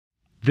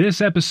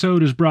This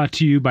episode is brought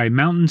to you by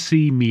Mountain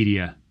Sea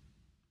Media.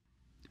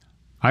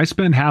 I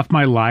spend half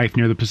my life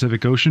near the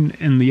Pacific Ocean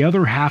and the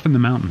other half in the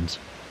mountains.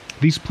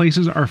 These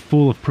places are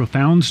full of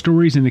profound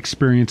stories and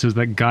experiences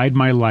that guide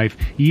my life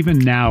even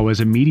now as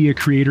a media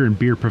creator and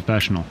beer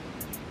professional.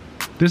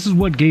 This is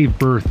what gave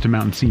birth to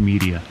Mountain Sea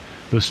Media,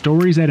 the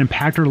stories that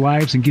impact our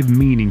lives and give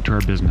meaning to our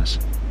business.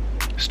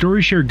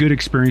 Stories share good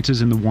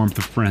experiences in the warmth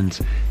of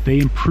friends. They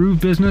improve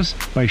business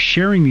by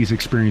sharing these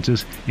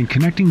experiences and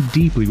connecting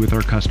deeply with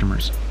our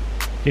customers.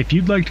 If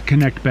you'd like to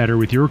connect better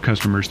with your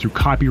customers through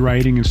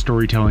copywriting and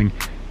storytelling,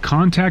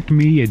 contact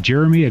me at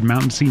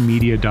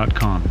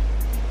jeremy@mountainseamedia.com.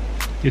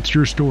 It's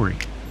your story.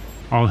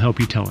 I'll help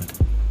you tell it.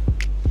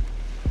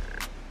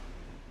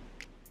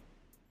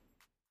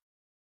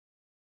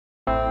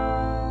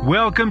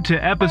 Welcome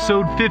to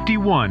episode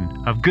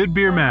 51 of Good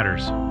Beer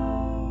Matters.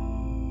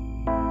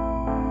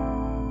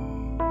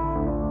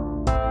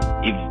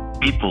 If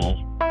people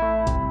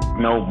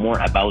know more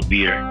about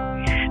beer,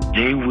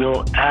 they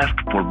will ask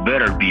for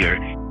better beer.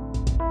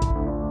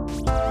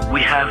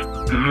 We have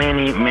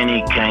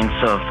many kinds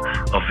of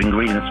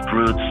ingredients,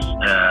 fruits,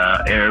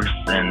 herbs,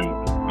 and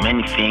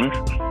many things.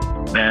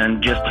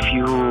 And just a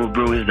few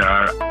breweries that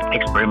are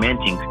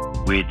experimenting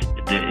with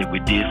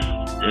these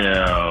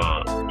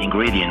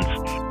ingredients.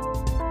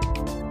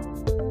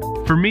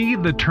 For me,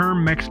 the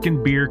term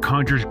Mexican beer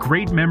conjures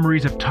great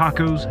memories of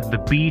tacos, the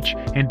beach,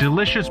 and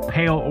delicious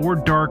pale or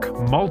dark,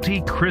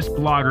 malty, crisp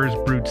lagers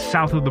brewed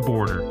south of the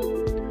border.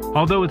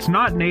 Although it's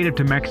not native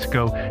to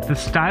Mexico, the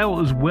style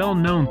is well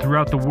known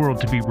throughout the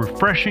world to be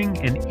refreshing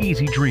and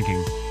easy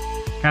drinking.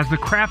 As the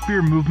craft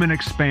beer movement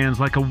expands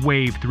like a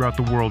wave throughout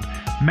the world,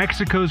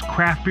 Mexico's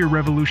craft beer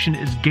revolution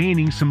is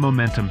gaining some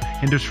momentum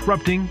and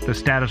disrupting the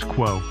status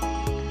quo.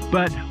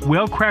 But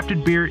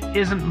well-crafted beer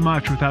isn't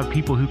much without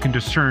people who can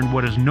discern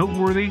what is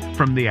noteworthy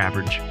from the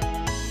average.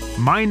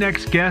 My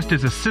next guest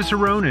is a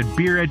cicerone and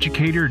beer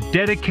educator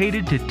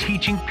dedicated to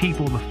teaching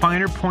people the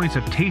finer points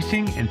of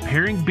tasting and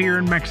pairing beer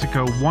in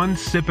Mexico one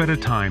sip at a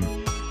time.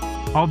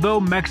 Although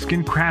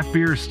Mexican craft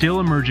beer is still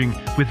emerging,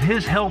 with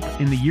his help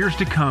in the years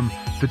to come,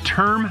 the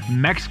term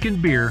Mexican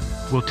beer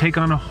will take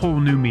on a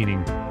whole new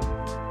meaning.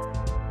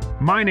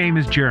 My name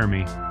is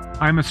Jeremy.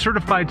 I'm a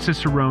certified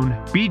cicerone,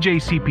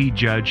 BJCP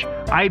judge,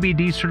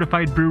 IBD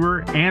certified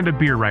brewer, and a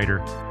beer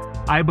writer.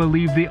 I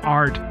believe the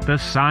art, the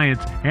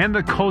science, and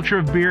the culture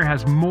of beer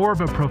has more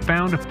of a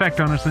profound effect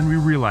on us than we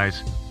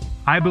realize.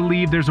 I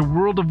believe there's a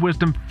world of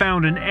wisdom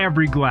found in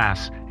every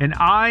glass, and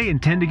I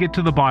intend to get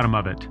to the bottom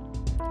of it.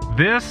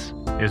 This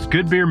is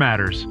Good Beer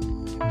Matters.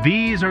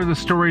 These are the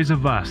stories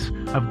of us,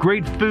 of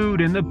great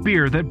food and the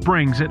beer that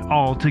brings it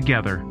all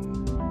together.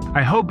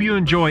 I hope you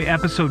enjoy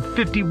episode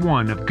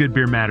 51 of Good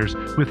Beer Matters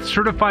with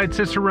certified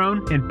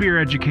cicerone and beer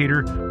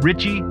educator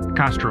Richie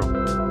Castro.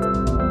 Richie,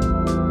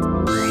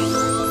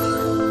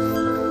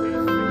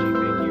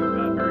 thank you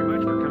very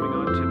much for coming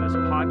on to this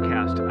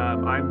podcast.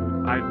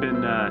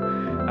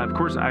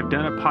 I've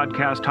done a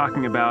podcast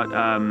talking about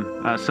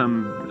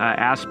some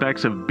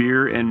aspects of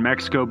beer in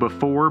Mexico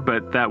before,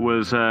 but that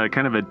was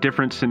kind of a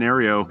different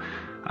scenario.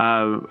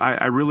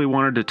 I really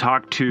wanted to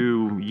talk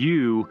to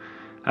you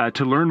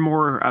to learn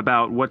more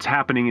about what's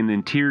happening in the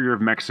interior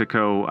of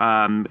Mexico,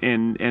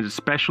 and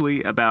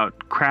especially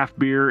about craft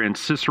beer and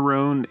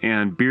cicerone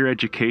and beer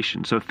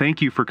education. So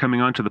thank you for coming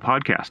on to the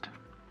podcast.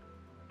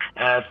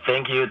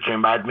 Thank you to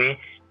invite me.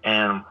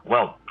 And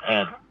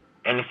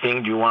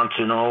anything you want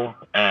to know,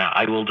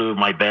 I will do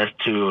my best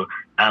to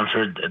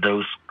answer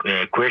those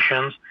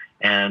questions.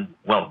 And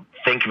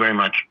thank you very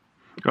much.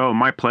 Oh,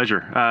 my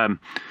pleasure.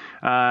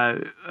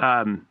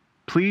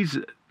 Please.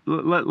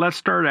 Let's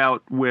start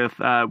out with,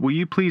 will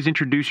you please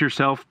introduce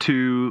yourself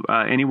to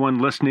anyone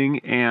listening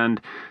and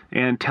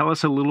tell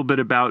us a little bit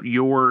about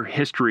your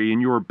history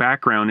and your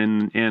background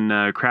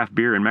in craft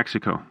beer in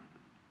Mexico?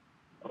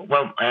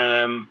 Well,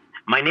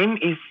 my name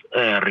is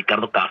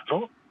Ricardo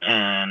Castro,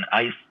 and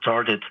I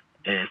started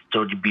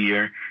study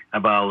beer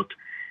about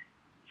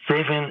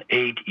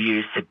 7-8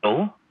 years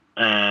ago.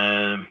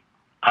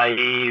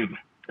 I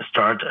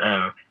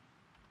started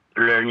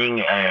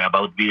learning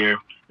about beer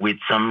with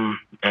some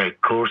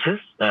courses,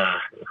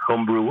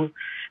 homebrew,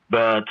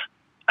 but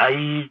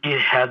I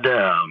had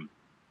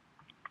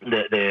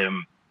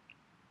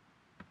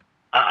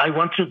I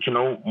wanted to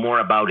know more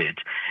about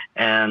it,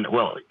 and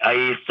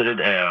I studied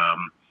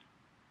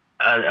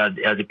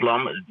a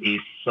diploma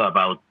is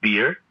about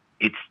beer.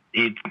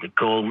 It's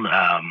called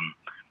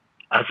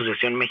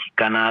Asociación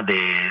Mexicana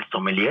de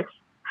Sommeliers.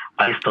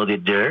 I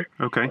studied there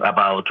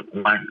about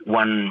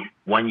one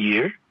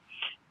year,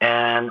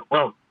 and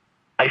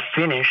I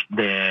finished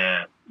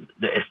the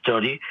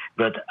study,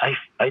 but I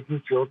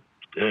didn't feel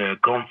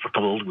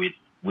comfortable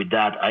with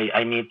that.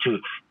 I need to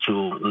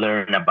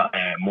learn about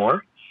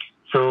more.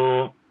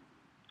 So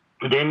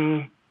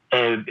then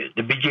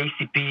the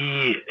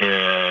BJCP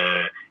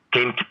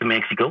came to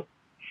Mexico,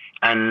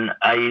 and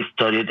I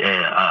studied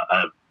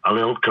a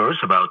little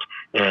course about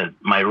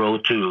my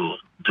road to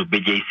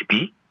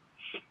BJCP.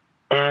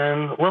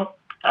 And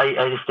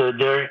I studied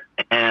there,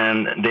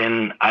 and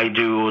then I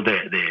do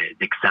the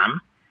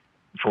exam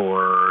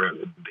for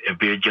a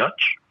beer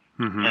judge,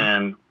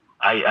 and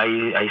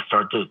I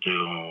started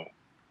to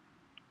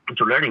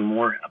learning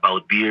more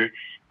about beer.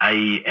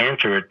 I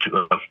entered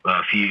to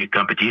a few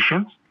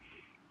competitions,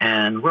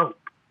 and well,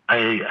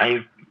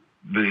 I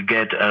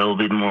get a little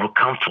bit more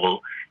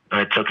comfortable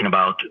talking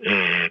about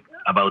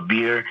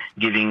beer,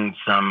 giving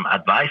some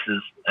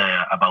advices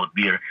about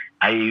beer.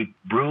 I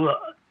brew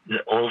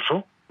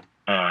also,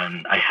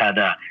 and I had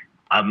a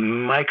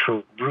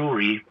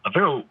microbrewery, a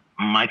very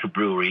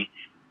microbrewery,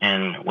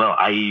 and well,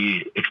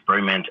 I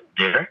experiment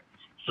there.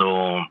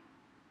 So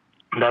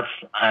that's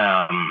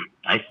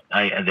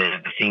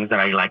the things that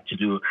I like to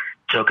do,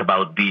 talk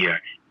about beer,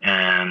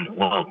 and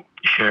well,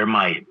 share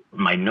my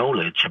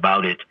knowledge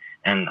about it.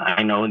 And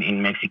I know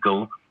in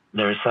Mexico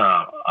there's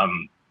a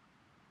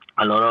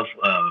lot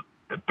of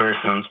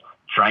persons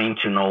trying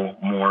to know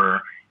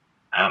more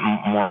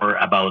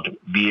about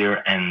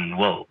beer, and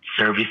well,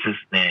 services.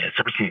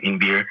 Servicing in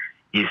beer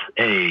is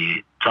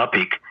a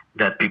topic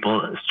that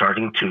people are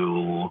starting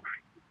to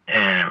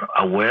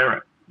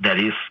aware that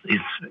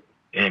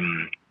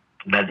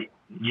that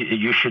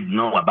you should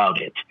know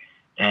about it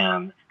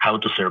and how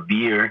to serve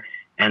beer,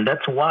 and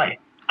that's why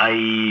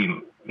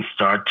I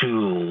start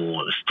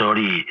to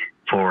study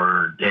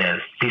for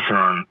the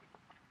Cicerone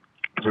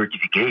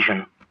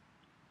certification.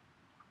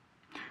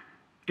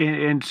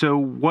 And so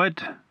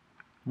what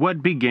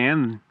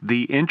began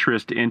the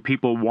interest in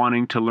people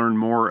wanting to learn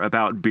more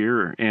about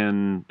beer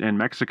in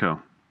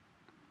Mexico?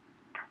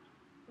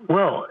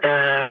 Well,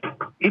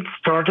 it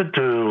started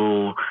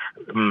to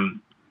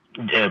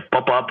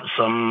pop up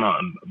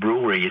some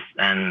breweries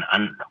and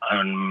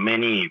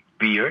many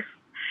beers,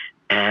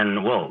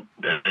 and well,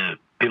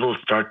 people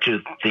start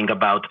to think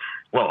about,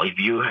 well, if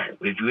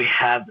we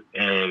have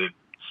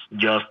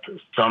just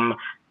some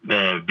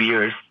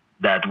beers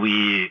that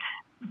we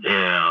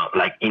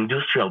like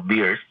industrial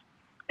beers,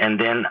 and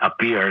then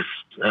appears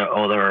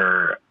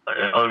other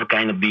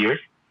kind of beers,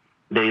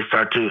 they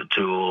start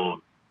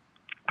to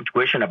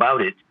question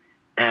about it,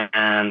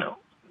 and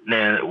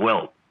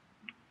well,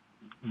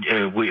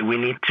 we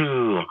need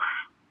to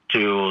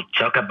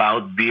talk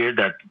about beer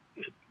that,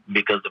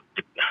 because of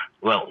the,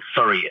 well,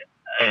 sorry,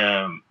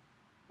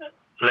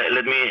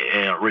 let me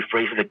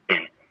rephrase it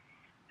again.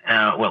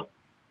 Well,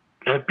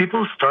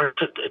 people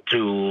started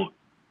to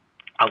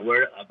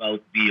aware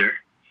about beer,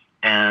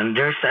 and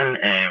there's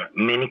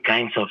many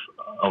kinds of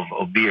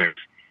beers.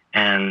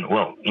 And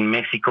well, in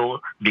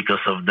Mexico, because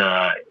of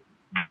the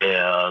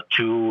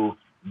two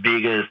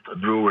biggest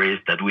breweries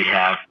that we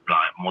have,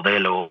 like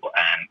Modelo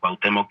and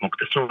Cuauhtémoc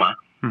Moctezuma,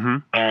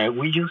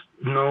 we just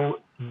know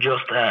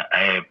just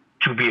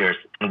two beers,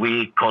 and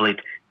we call it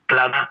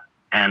Clara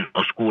and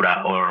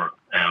Oscura, or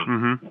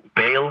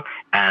pale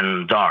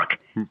and dark,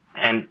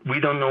 and we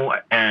don't know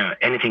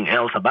anything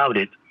else about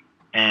it.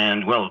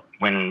 And well,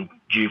 when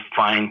you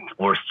find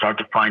or start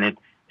to find it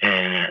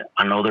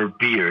another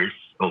beers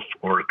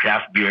or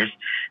craft beers,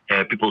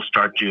 people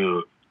start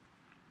to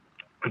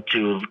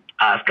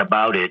ask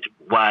about it,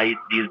 why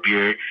this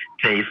beer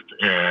tastes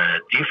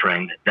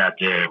different than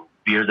the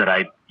beers that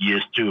I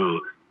used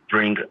to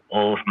drink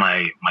all of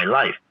my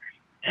life.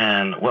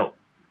 And well,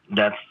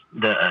 that's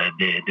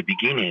the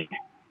beginning.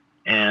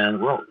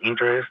 And well, the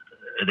interest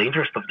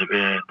of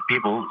the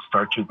people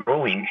start to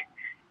growing,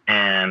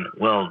 and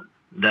well,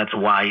 that's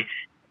why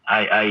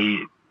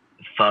I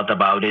thought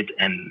about it.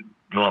 And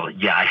well,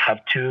 yeah, I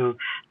have to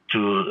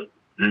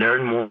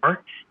learn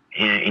more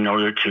in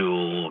order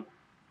to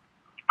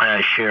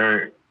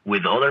share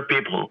with other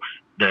people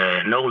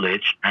the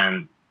knowledge,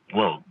 and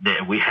well,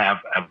 we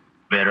have a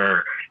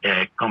better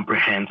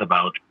comprehend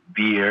about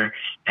beer,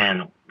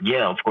 and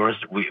yeah, of course,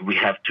 we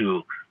have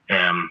to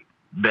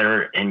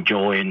better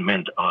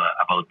enjoyment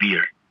about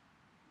beer.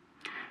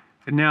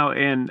 Now,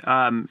 and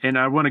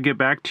I want to get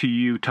back to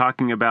you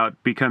talking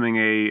about becoming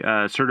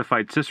a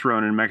certified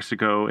Cicerone in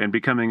Mexico and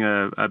becoming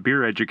a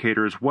beer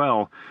educator as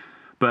well.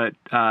 But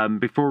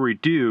before we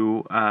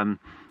do,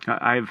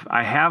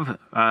 I have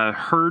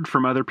heard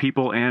from other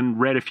people and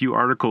read a few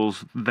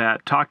articles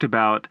that talked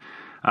about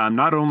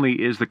not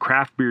only is the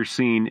craft beer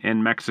scene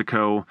in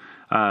Mexico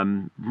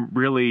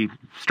really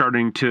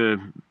starting to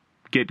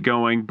get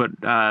going, but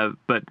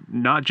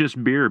not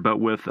just beer, but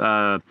with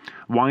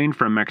wine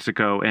from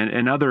Mexico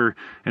and other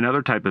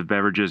type of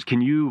beverages.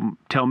 Can you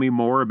tell me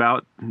more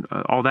about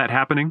all that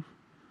happening?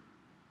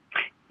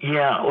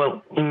 Yeah,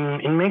 well,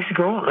 in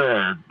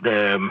Mexico,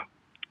 the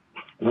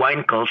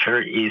wine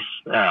culture is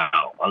a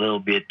little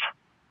bit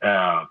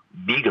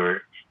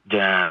bigger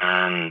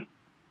than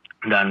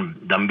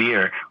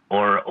beer,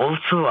 or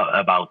also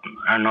about,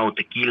 I don't know,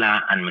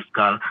 tequila and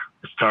mezcal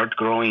start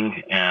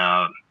growing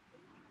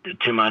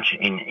too much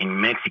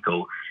in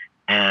Mexico.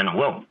 And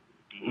well,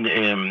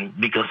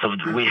 because of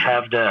we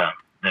have the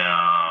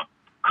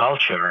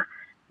culture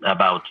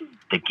about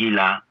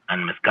tequila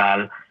and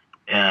mezcal,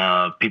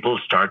 people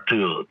start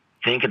to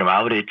thinking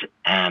about it,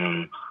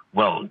 and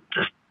well,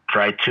 just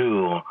try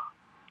to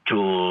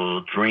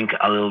drink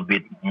a little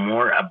bit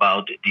more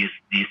about these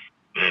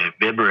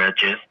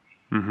beverages.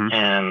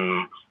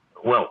 And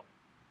well,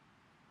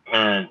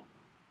 uh,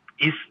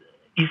 is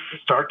is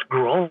start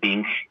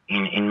growing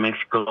in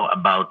Mexico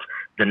about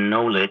the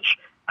knowledge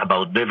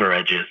about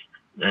beverages.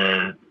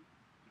 The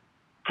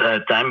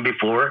time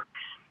before,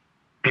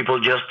 people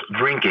just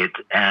drink it,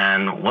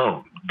 and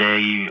well,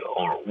 they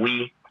or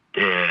we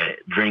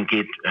drink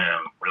it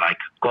like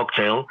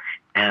cocktail.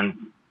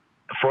 And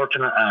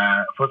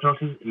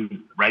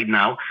fortunately, right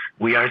now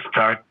we are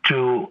start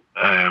to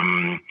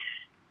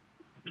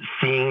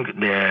seeing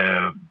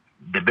the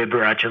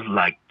beverages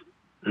like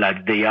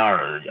they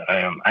are.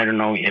 I don't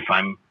know if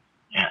I'm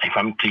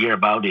clear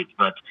about it,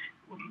 but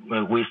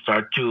we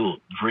start to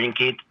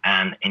drink it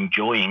and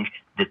enjoying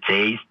the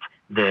taste,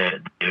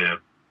 the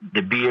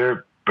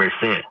beer per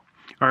se.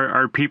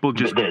 Are people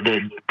just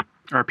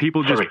Are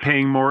people just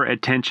paying more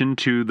attention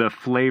to the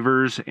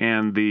flavors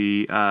and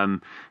the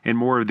and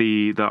more of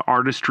the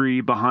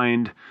artistry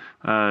behind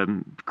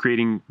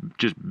creating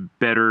just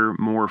better,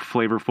 more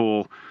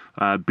flavorful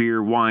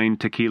beer, wine,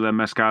 tequila,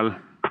 mezcal?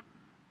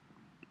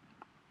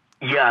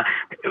 Yeah,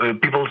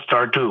 people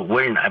start to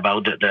learn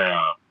about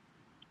the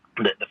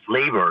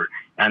flavor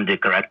and the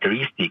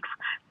characteristics,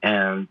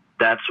 and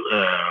that's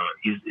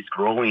is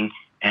growing.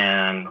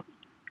 And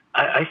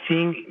I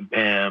think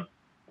the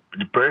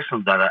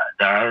persons that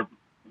are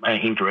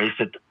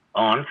interested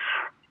on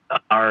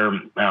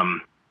are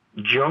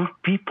young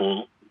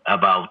people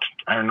about,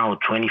 I don't know,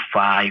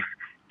 25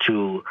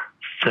 to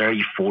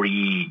 30, 40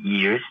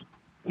 years.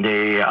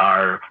 They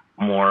are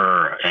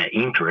more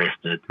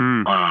interested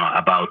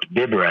about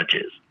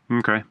beverages.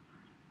 Okay.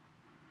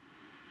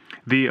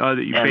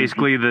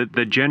 Basically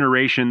the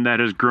generation that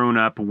has grown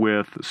up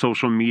with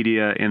social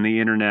media and the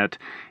internet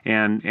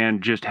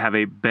and just have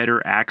a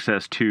better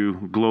access to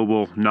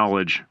global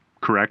knowledge,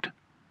 correct?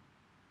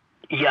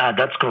 Yeah,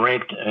 that's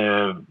correct.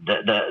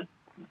 That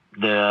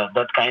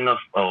kind of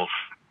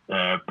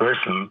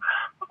person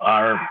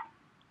are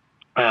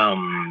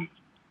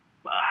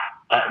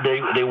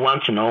they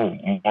want to know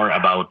more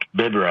about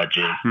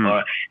beverages,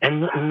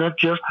 and not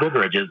just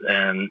beverages,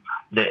 and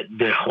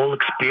the whole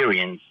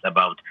experience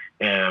about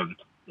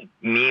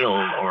meal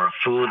or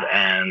food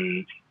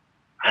and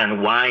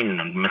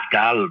wine,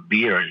 mezcal,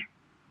 beer.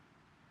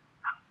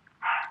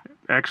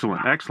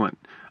 Excellent.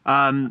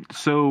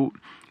 So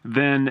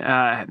then,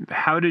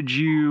 how did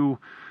you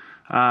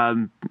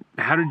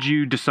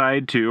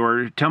decide to,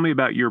 or tell me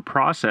about your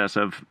process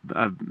of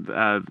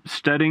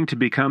studying to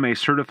become a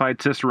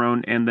certified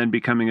Cicerone and then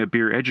becoming a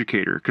beer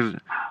educator? Because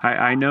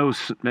I know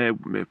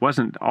it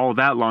wasn't all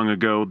that long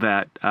ago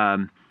that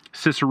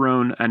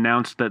Cicerone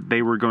announced that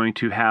they were going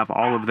to have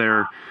all of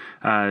their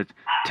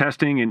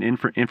testing and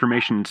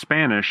information in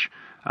Spanish,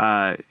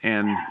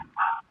 and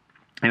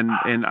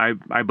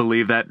I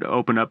believe that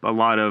opened up a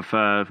lot of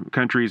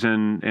countries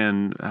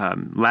in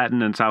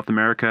Latin and South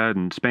America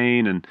and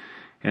Spain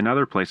and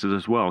other places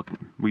as well.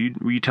 Will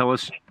you tell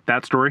us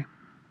that story?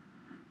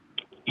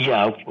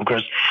 Yeah, of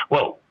course.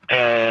 Well,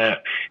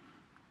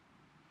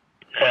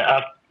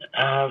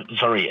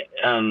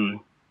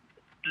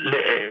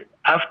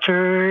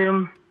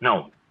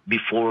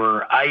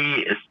 before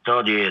I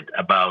studied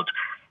about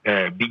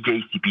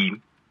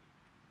BJCP,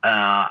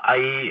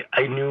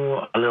 I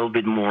knew a little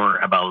bit more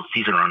about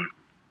Cicerone,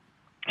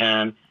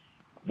 and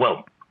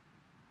well,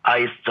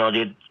 I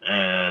studied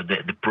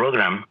the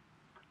program,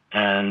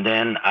 and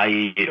then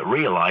I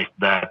realized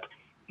that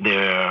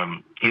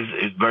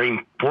it's very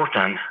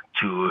important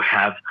to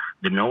have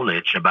the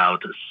knowledge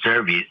about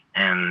service,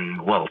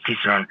 and well,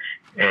 Cicerone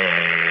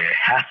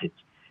has it,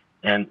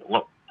 and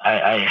well,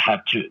 I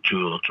have to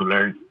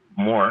learn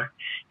more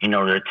in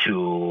order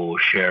to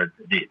share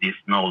this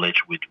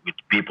knowledge with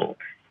people.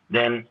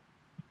 Then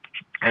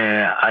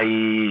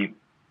I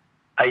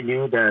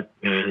knew that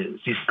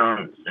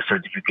Cicerone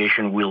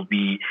certification will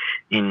be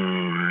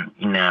in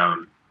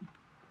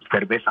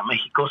Cerveza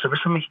Mexico.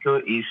 Cerveza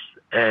Mexico is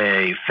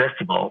a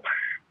festival,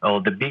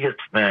 or the biggest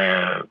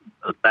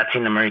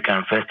Latin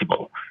American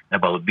festival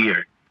about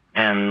beer.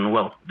 And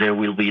well, there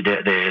will be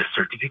the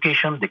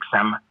certification, the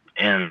exam,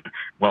 and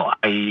well,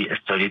 I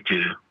studied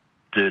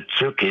to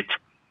took it,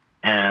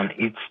 and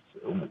it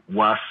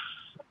was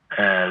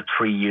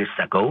 3 years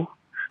ago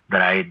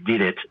that I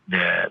did it,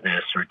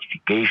 the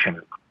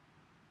certification.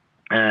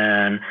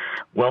 And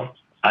well,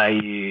 I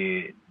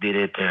did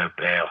it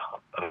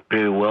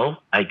very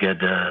well. I got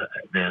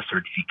the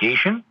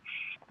certification.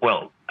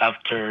 Well,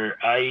 after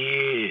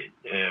I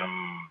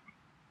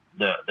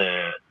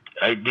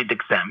I did the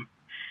exam,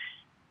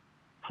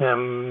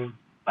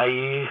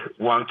 I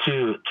want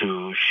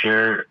to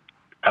share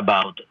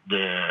about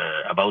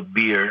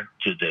beer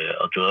to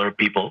other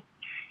people.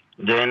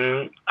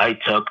 Then I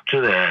talked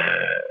to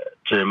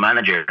the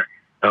manager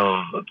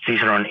of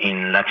Cicerone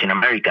in Latin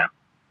America,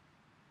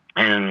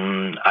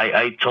 and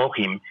I told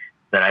him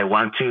that I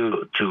want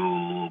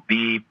to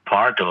be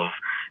part of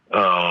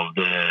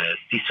the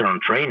Cicerone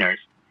trainers.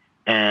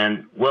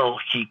 And well,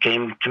 he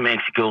came to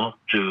Mexico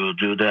to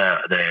do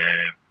the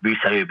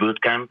Beer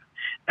boot camp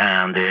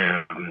and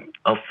the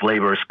of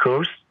flavors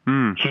course.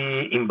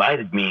 He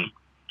invited me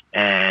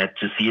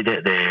to see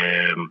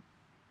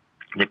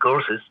the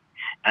courses,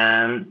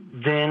 And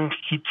then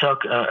he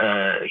talked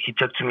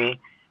to me,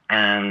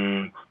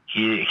 and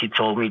he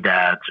told me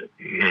that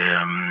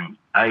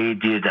I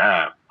did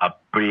a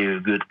pretty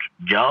good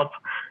job.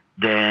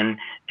 Then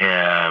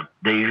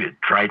they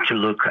tried to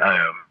look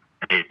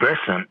a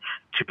person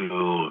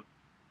to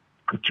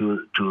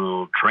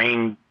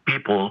train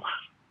people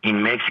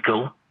in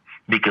Mexico,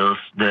 because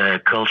the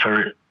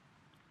culture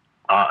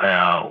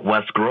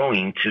was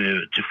growing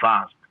too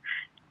fast.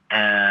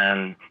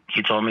 And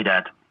he told me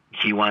that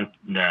he want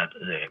that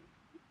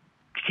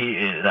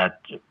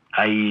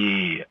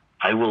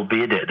I will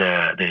be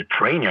the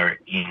trainer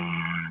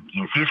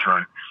in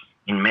Cicerone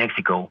in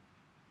Mexico.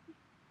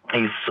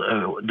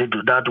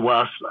 That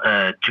was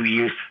 2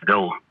 years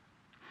ago.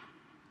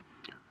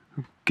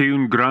 Que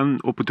un gran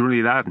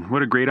oportunidad.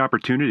 What a great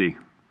opportunity.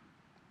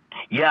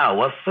 Yeah, it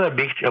was a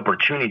big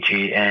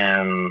opportunity,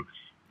 and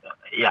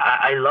yeah,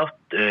 I love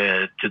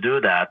to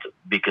do that,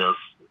 because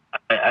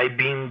I've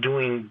been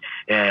doing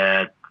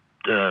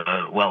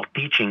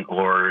teaching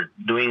or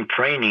doing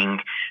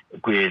training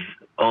with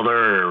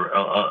other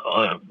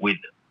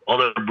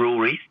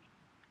breweries.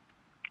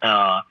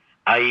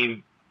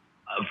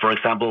 For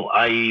example,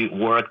 I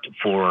worked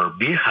for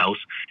Beer House.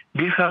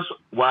 Beer House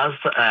was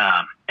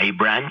a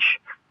branch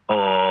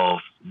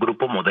of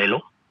Grupo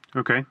Modelo.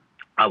 Okay.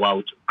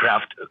 About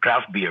craft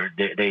beer.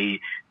 They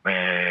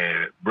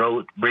bring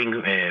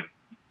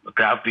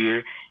craft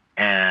beer,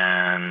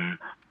 and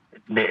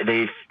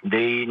they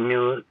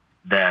knew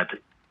that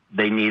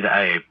they need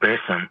a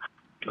person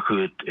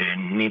who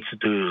needs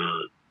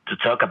to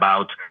talk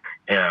about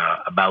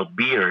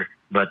beer,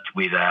 but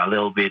with a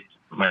little bit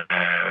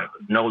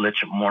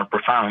knowledge more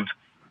profound,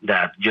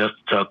 that just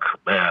took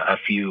a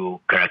few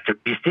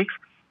characteristics.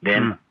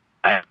 Then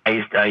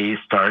I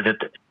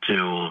started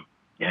to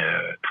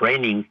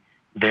training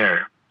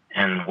there,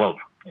 and with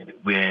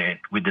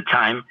the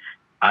time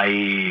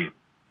I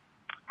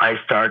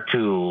start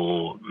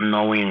to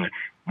knowing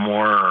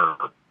more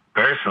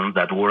persons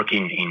that work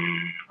in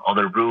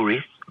other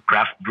breweries,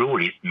 craft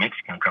breweries,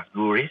 Mexican craft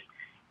breweries,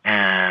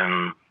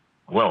 and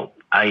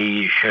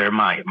I share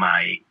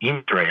my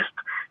interest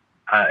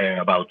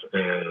about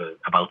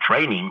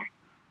training,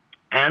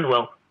 and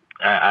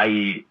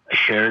I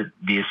share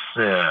these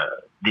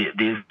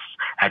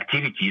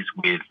activities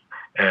with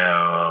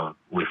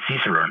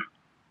Cicerone.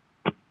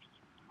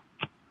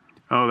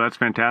 Oh, that's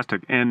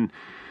fantastic. And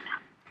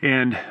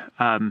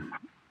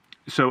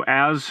so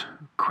as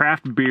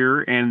craft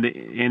beer and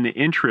the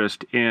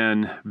interest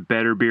in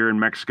better beer in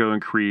Mexico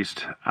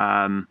increased,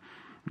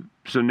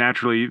 so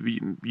naturally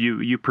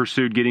you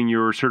pursued getting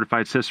your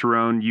certified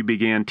Cicerone. You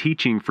began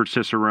teaching for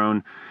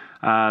Cicerone,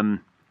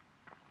 and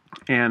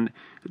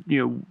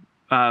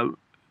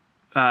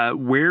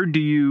where do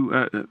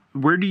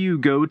you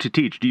go to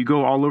teach? Do you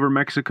go all over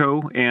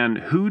Mexico, and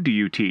who do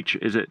you teach?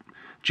 Is it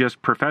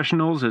just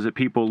professionals? Is it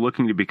people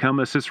looking to become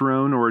a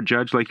Cicerone or a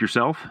judge like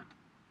yourself?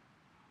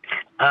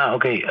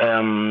 Okay.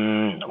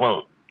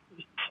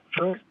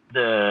 First,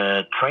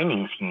 the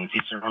trainings in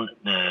Cicerone,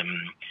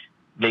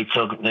 they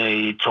told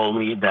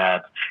me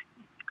that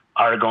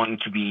we're going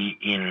to be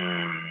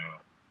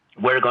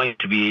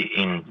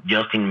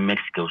just in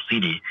Mexico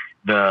City,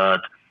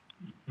 but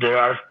there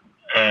are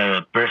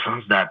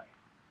persons that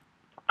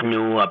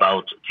knew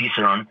about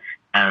Cicerone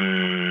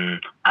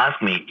and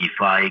asked me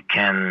if I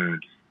can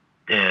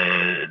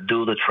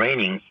do the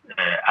trainings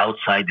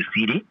outside the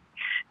city.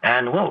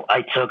 And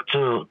I talked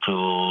to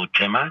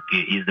Chema,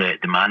 he is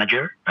the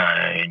manager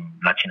in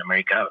Latin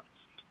America,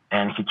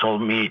 and he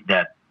told me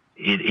that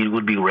it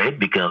would be great,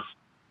 because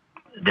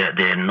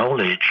the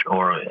knowledge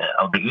or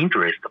the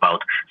interest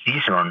about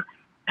Cicerone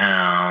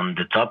and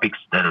the topics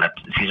that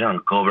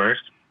Cicerone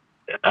covers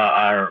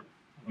are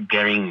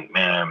getting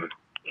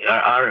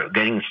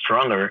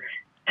stronger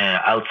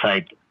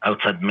outside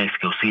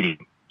Mexico City.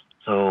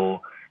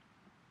 So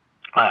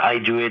I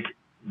do it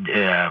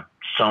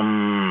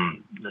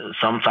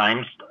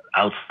sometimes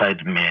outside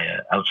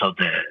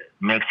the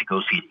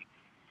Mexico City.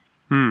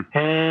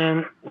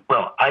 And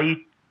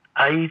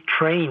I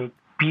train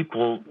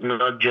people,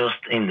 not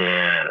just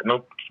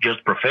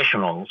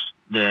professionals.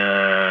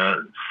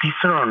 The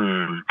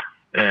Cicerone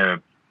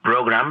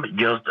program,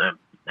 just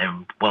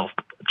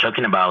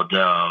talking about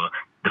the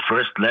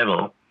first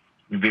level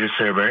beer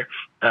server,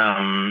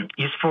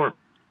 is for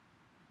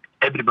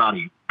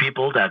everybody.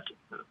 People that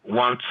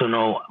want to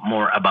know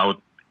more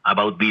about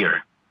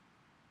beer,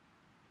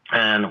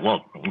 and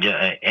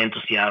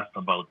enthusiast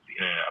about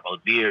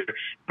beer,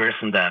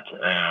 person that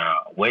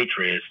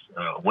waiters,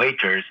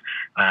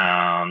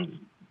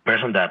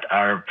 person that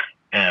are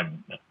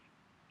in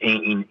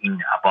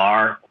a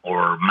bar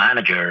or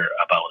manager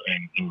about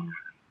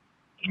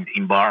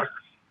in bars,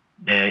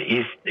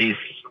 is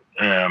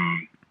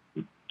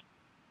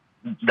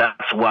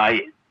that's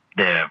why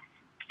the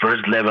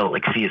first level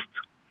exists.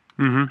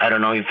 Mm-hmm. I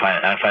don't know if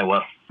I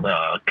was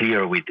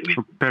clear with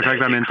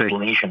Perfectamente. The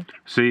explanation.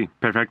 Sí,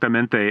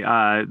 perfectamente.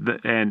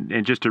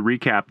 And just to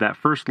recap, that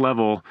first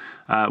level,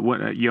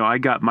 I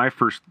got my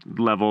first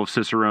level of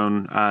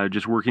Cicerone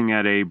just working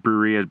at a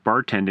brewery as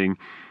bartending,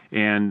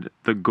 and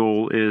the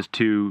goal is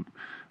to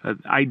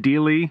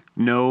ideally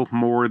know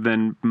more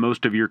than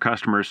most of your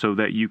customers so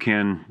that you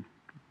can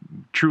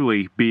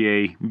truly be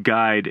a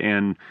guide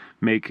and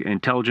make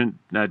intelligent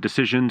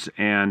decisions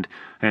and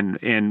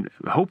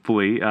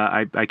hopefully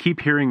I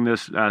keep hearing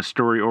this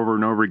story over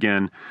and over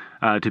again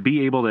to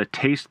be able to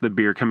taste the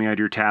beer coming out of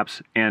your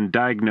taps and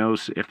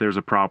diagnose if there's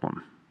a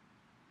problem.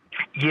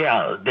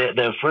 Yeah,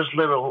 the first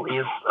level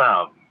is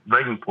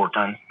very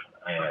important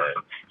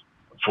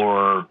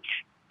for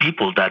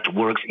people that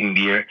works in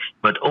beer,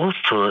 but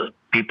also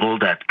people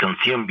that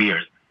consume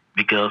beers,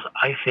 because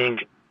I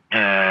think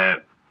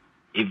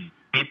if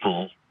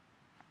people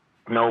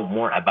know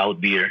more about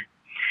beer,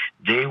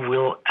 they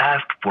will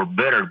ask for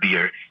better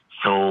beer.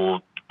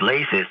 So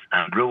places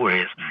and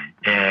breweries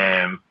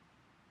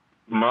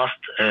must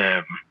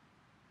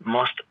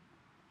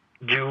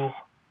do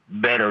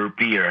better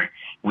beer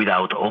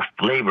without off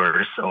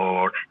flavors,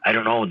 or I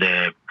don't know,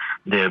 the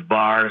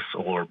bars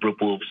or brew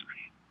pubs.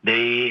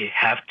 They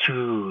have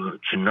to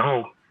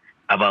know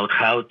about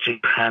how to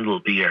handle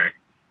beer.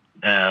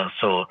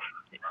 So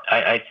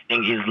I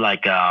think it's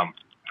like a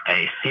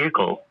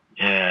circle.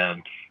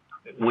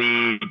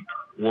 We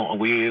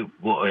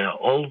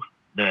all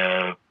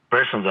the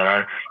persons that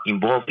are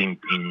involved in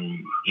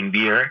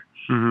beer,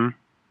 Mm-hmm.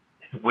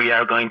 we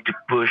are going to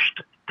push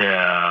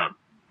there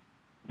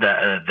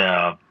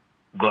are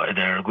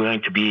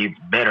going to be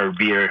better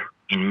beer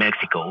in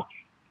Mexico.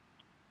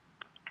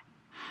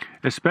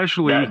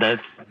 Especially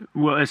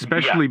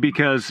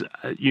because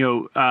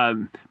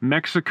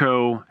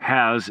Mexico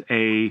has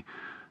a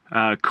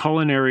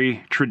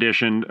culinary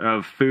tradition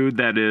of food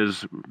that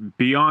is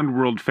beyond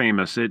world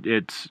famous.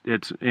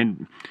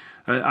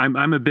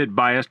 I'm a bit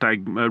biased. I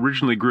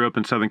originally grew up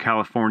in Southern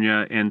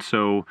California, and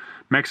so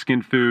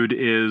Mexican food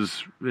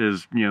is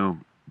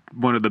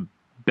one of the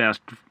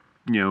best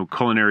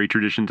culinary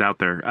traditions out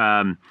there.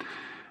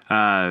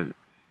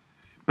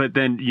 But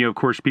then of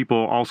course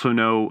people also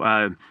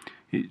know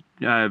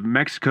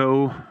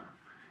Mexico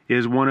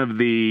is one of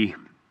the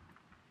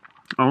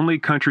only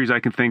countries I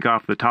can think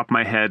off the top of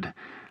my head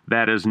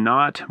that is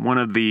not one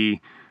of the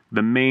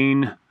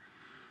main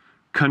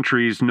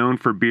countries known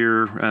for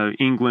beer.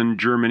 England,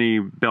 Germany,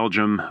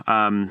 Belgium,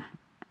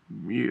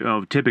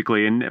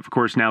 typically, and of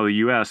course now the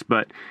U.S.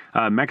 But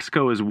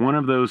Mexico is one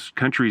of those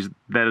countries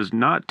that is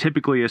not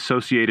typically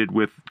associated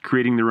with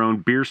creating their own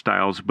beer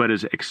styles, but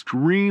is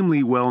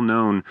extremely well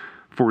known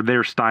for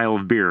their style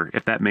of beer,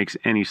 if that makes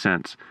any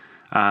sense.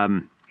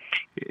 And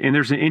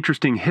there's an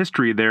interesting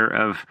history there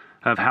of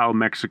how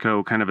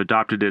Mexico kind of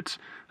adopted its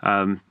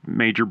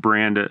major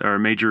brand or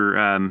major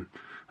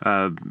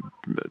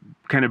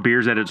kind of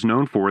beers that it's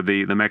known for,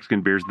 the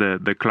Mexican beers,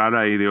 the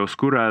Clara y the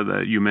Oscura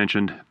that you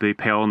mentioned, the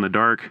pale and the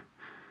dark.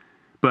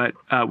 But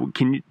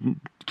can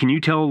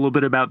you tell a little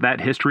bit about that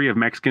history of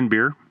Mexican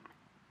beer?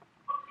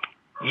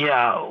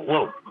 Yeah,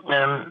 well,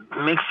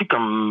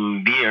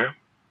 Mexican beer,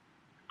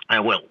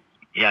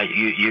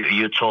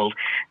 you told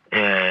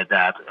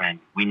that, and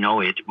we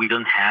know it. We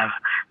don't have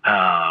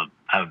a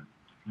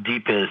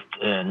deepest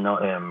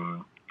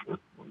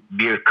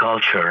beer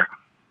culture,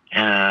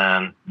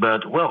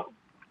 but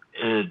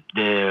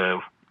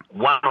the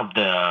one of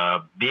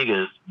the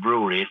biggest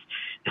breweries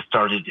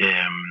started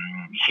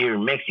here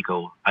in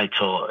Mexico. I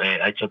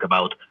talk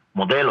about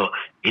Modelo.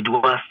 It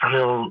was a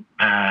little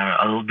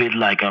bit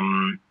like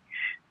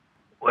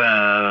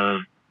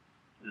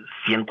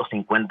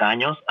 150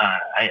 años. I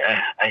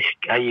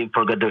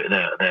forgot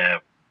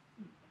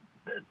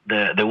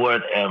the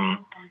word.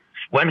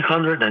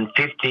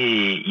 150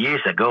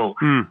 years ago,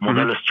 Mm-hmm.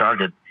 Modelo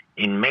started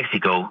in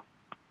Mexico.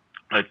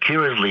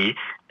 Curiously,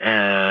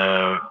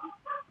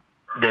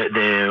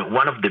 the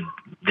one of the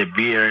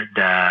beer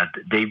that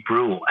they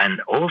brew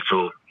and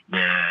also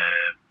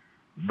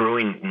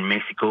brewing in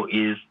Mexico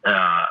is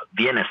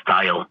Vienna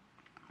style,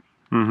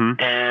 Mm-hmm.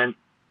 and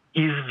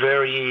is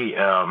very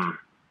I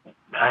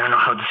don't know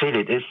how to say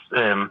it.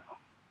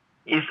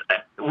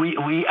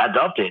 We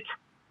adopt it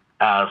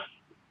as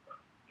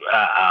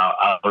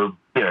our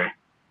beer,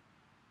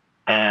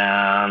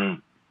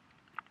 and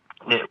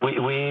we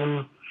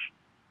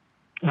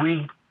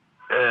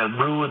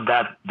brew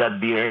that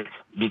beer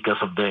because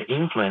of the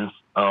influence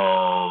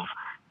of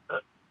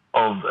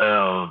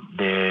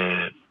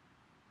the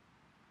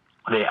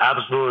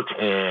Habsburg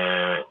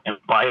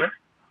Empire.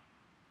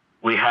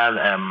 We had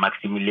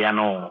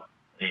Maximiliano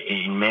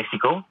in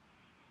Mexico,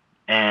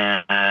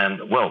 and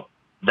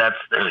that's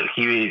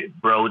he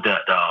brought the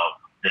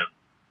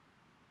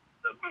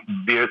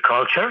beer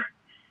culture,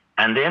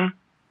 and then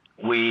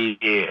we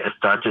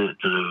started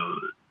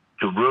to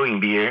brewing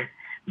beer.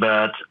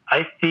 But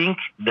I think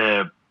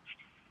the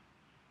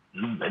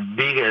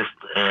biggest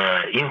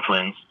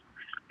influence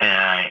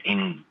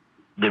in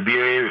the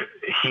beer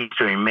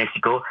history in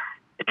Mexico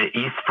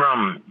is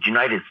from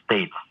United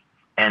States,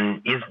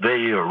 and is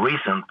very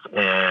recent.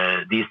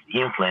 This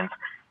influence,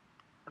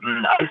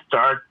 I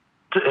start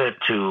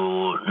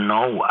to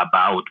know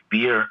about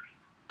beer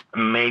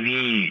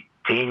maybe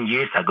 10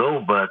 years ago,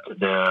 but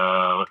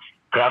the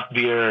craft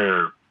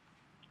beer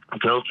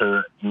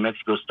culture in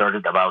Mexico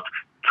started about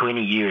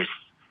 20 years,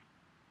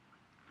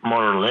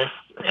 more or less.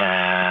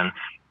 And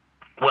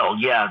well,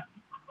 yeah,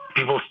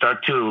 people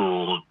start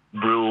to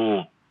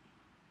brew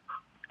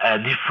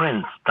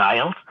different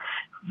styles,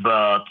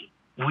 but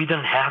we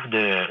don't have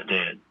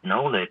the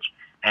knowledge,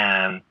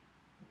 and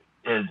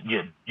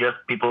just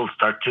people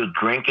start to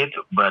drink it,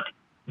 but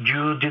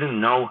you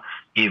didn't know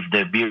if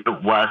the beer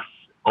was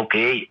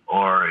okay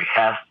or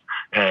has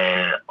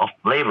of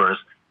flavors.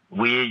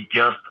 We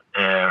just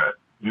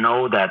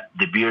know that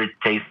the beer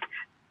tastes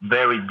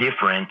very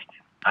different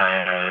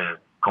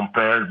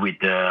compared with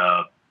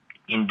the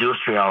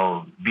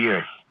industrial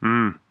beers.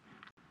 Mm.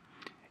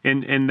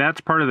 And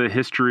that's part of the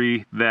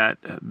history that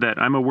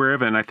I'm aware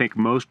of, and I think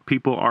most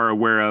people are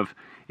aware of.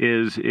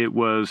 Is it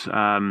was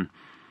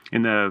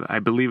in the, I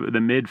believe,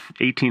 the mid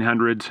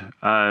 1800s,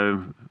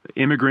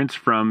 immigrants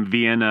from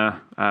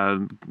Vienna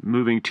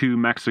moving to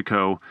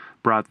Mexico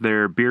brought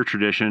their beer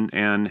tradition,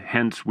 and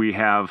hence we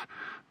have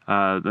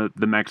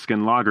the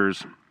Mexican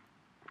lagers.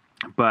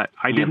 But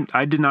I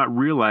did not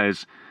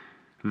realize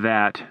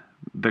that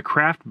the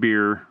craft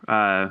beer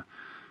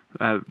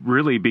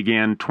really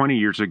began 20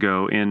 years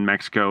ago in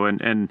Mexico,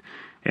 and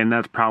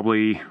that's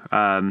probably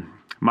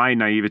my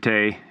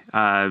naivete,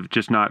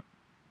 just not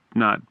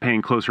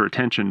paying closer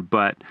attention.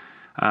 But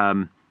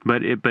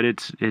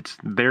it's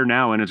there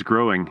now, and it's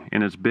growing,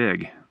 and it's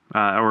big,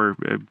 or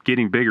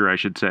getting bigger, I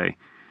should say.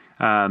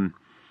 How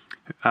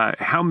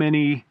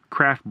many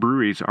craft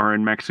breweries are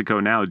in Mexico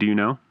now? Do you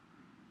know?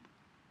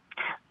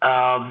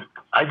 I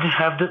just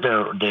have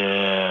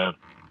the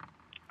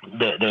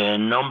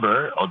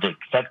number, or the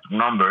exact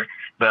number,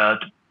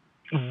 but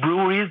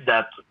breweries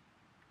that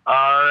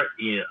are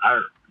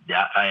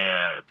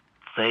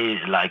say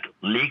like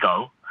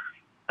legal,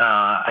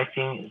 I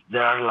think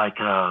there are like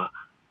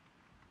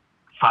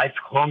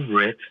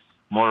 500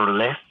 more or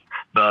less,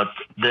 but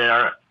there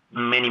are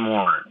many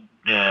more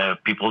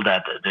people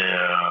that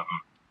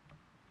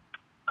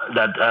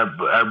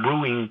are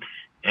brewing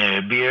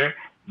beer,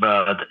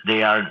 but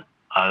they are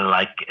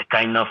like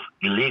kind of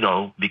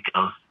illegal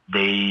because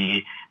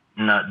they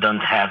don't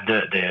have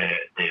the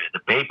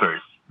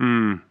papers.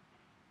 Mm.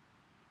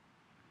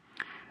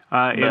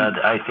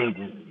 But I think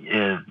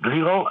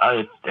legal,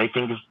 I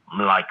think it's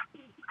like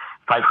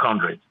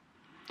 500.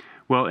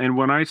 Well, and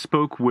when I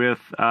spoke with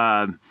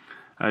Jordan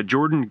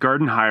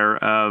Gardenhire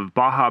of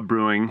Baja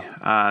Brewing,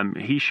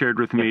 he shared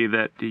with me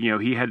that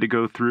he had to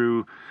go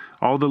through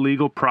all the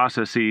legal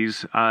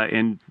processes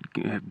and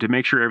to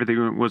make sure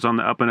everything was on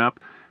the up and up.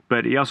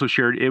 But he also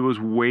shared it was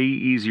way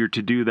easier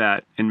to do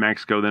that in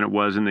Mexico than it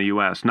was in the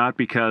U.S. Not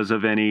because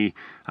of any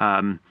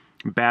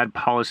bad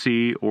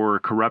policy or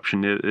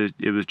corruption.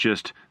 It was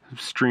just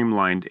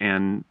streamlined,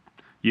 and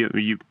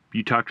you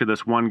talk to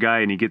this one guy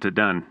and he gets it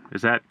done.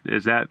 Is that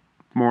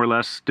more or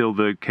less still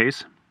the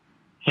case?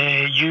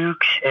 You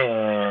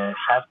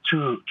have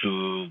to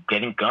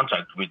get in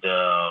contact with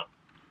the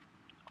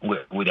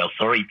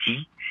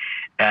authority,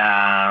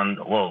 and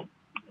well,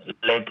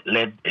 let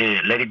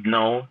it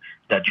know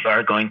that you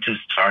are going to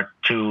start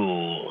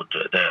to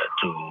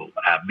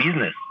a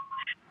business,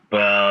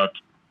 but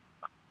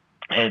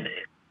it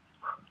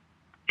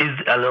is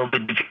a little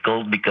bit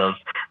difficult because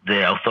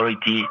the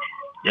authority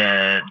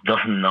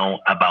doesn't know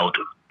about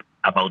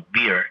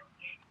beer,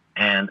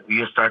 and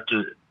you start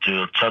to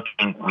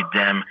talking with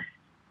them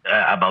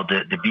about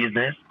the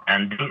business,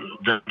 and they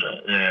don't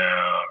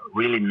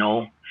really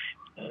know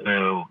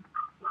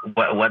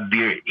what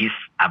beer is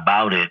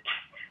about it,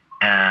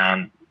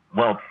 and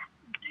well,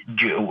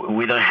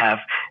 we don't have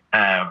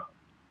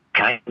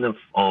kind of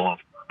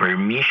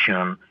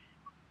permission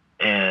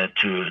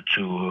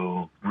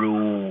to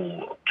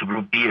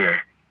brew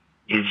beer.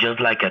 It's just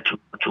like to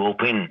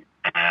open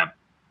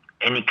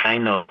any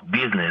kind of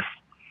business,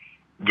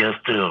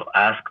 just to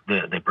ask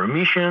the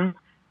permission,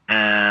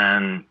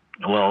 and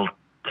well,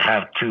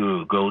 have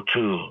to go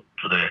to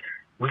the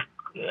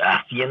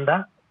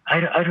Hacienda. I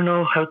don't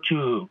know how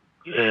to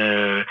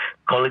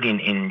call it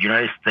in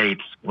United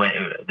States, when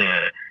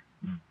the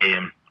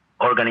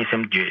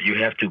organism you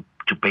have to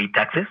pay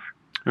taxes.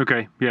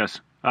 Okay.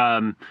 Yes.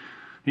 Yeah.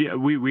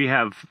 We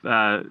have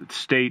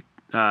state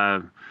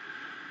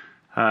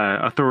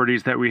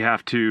authorities that we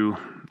have to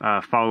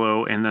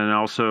follow, and then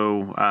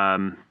also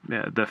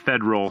the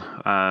federal.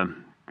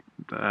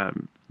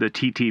 The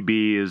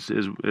TTB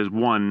is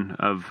one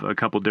of a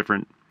couple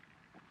different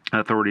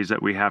authorities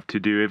that we have to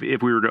do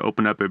if we were to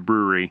open up a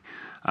brewery.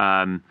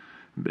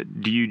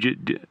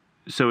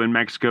 So in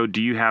Mexico, do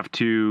you have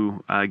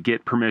to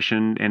get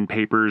permission and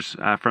papers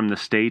from the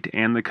state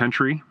and the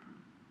country?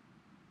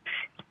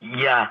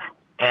 Yeah,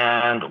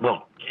 and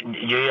well,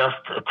 you just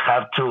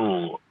have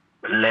to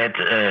let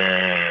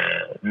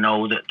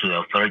know to the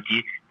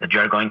authority that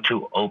you are going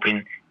to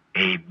open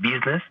a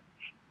business,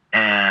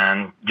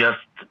 and just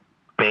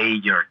pay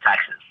your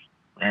taxes.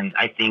 And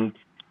I think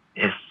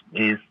is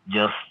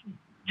just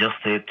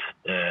it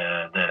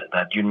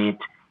that you need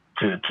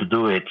to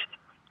do it.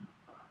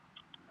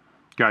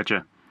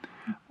 Gotcha.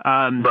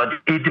 But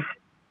it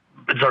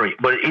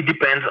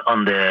depends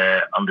on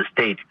the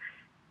state.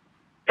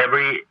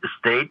 every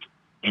state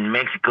in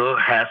Mexico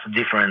has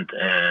different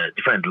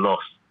laws.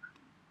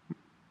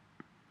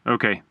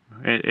 Okay,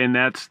 and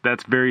that's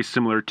very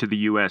similar to the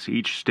U.S.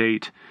 Each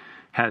state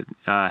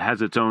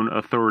has its own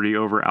authority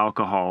over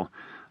alcohol,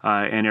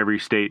 and every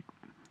state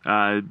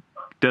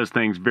does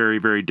things very,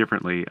 very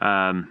differently.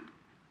 So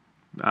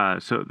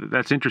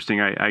that's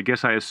interesting. I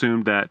guess I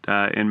assumed that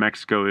in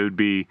Mexico it would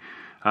be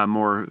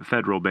more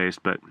federal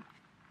based, but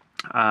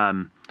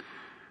I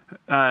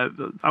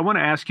want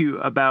to ask you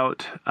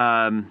about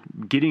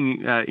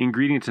getting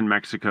ingredients in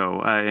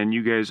Mexico, and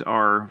you guys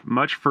are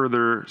much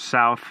further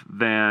south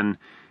than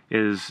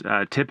is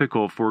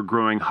typical for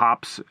growing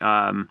hops.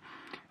 Do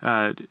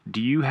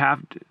you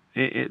have,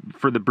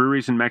 for the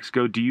breweries in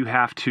Mexico, do you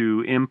have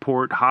to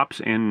import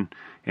hops and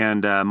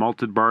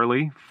malted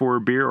barley for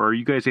beer, or are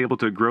you guys able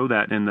to grow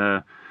that in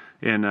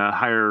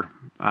higher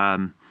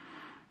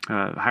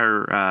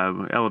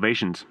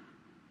elevations?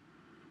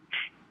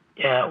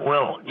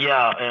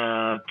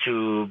 Yeah,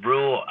 to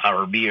brew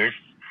our beers,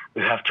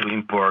 we have to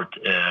import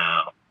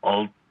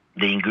all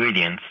the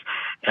ingredients.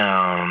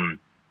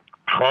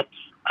 Hops,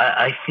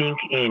 I think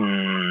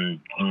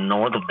in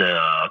north of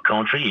the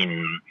country,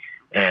 in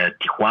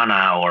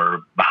Tijuana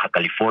or Baja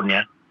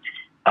California,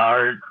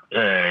 are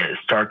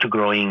start to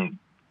growing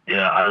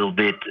a little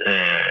bit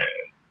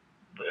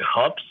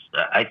hops.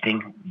 I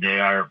think they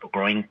are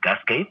growing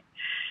Cascade,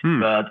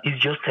 but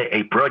it's just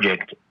a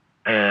project.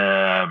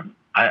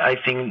 I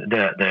think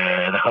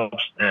the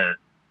hops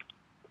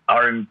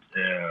aren't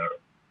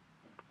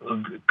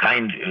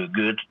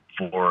good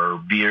for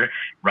beer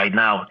right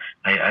now.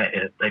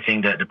 I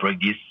think that the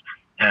project is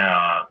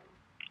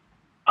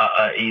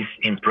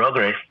in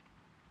progress,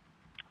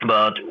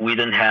 but we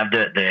don't have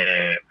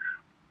the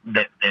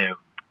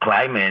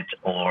climate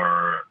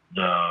or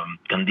the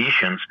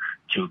conditions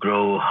to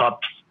grow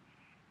hops.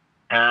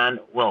 And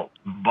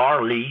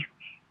barley,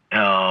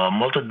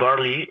 malted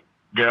barley,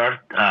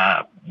 there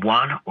are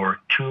one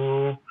or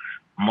two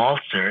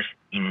maltsters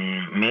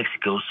in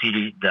Mexico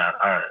City that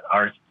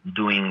are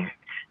doing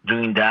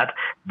that,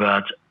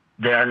 but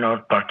they are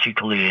not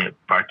particularly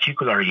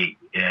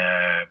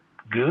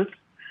good.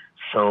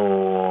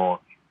 So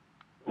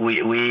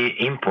we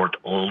import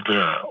all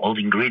the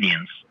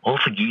ingredients,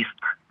 also yeast.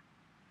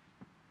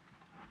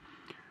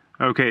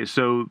 Okay,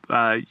 so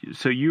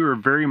you are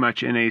very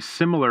much in a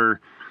similar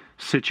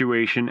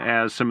situation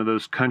as some of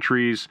those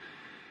countries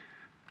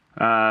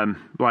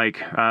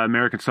like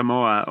American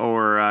Samoa,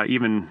 or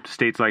even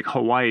states like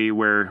Hawaii,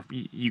 where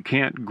you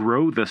can't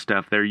grow the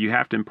stuff there. You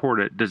have to import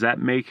it. Does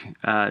that make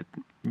the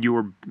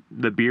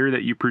beer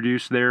that you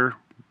produce there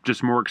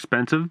just more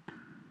expensive?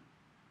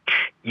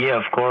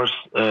 Yeah, of course,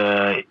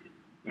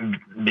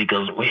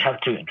 because we have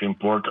to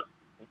import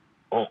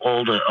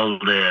all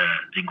the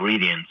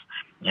ingredients,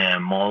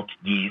 malt,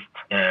 yeast,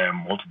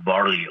 malted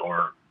barley,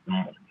 or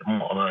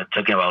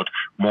talking about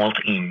malt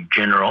in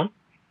general.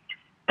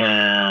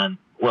 And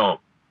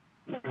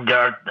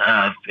there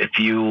are a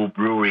few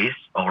breweries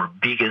or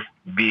biggest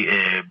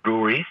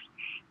breweries.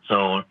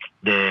 So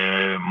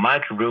the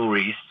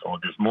microbreweries or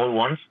the small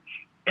ones,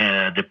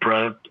 the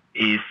product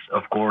is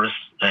of course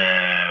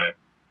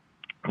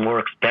more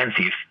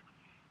expensive,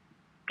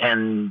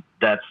 and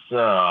that's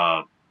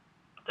a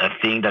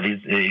thing that is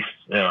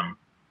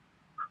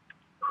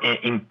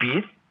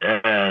impede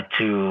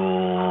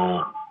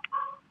to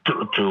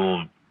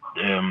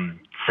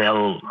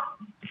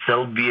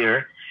sell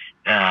beer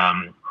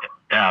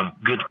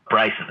good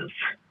prices.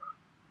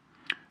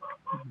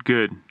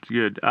 Good.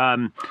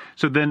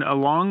 So then,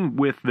 along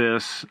with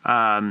this,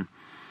 one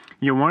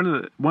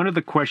of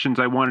the questions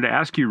I wanted to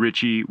ask you,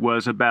 Richie,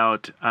 was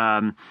about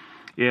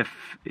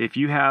if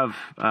you have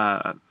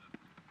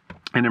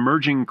an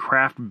emerging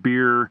craft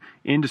beer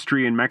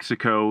industry in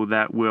Mexico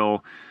that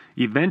will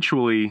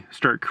eventually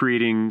start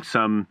creating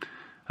some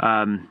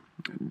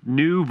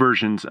new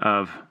versions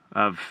of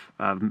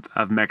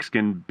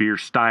Mexican beer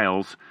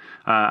styles.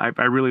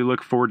 I really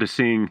look forward to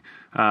seeing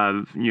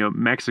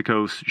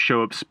Mexico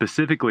show up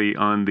specifically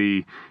on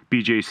the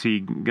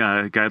BJC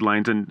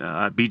guidelines and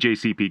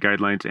BJCP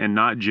guidelines, and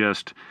not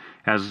just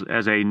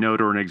as a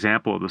note or an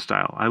example of the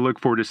style. I look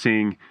forward to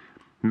seeing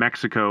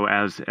Mexico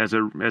as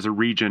a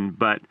region,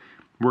 but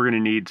we're going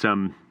to need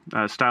some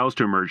styles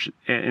to emerge.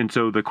 And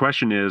so the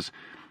question is,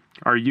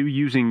 are you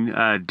using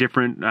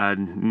different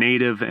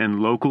native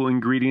and local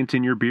ingredients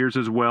in your beers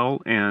as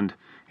well? And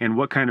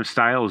what kind of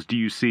styles do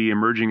you see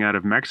emerging out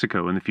of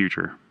Mexico in the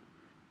future?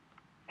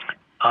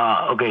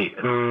 Okay.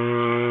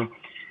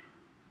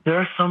 There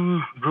are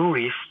some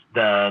breweries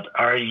that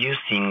are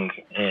using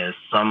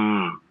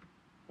some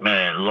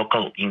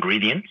local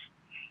ingredients,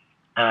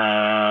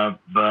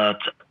 but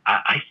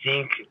I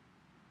think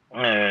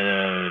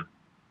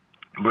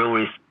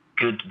breweries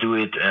could do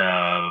it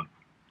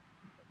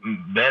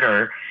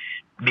better,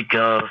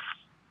 because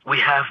we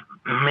have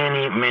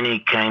many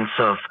kinds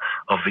of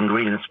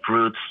ingredients,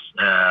 fruits,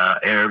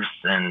 herbs,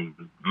 and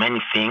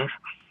many things.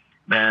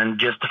 And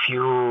just a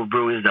few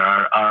breweries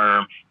that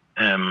are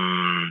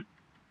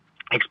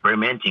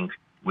experimenting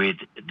with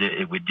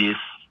these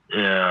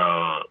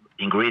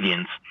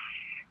ingredients.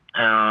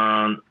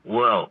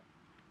 Well,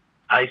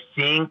 I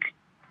think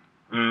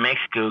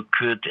Mexico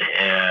could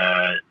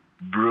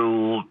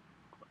brew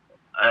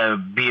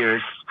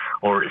beers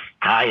or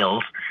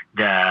styles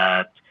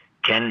that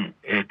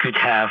could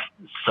have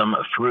some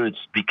fruits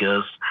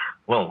because,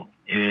 well,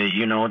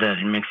 you know that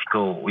in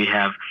Mexico we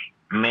have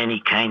many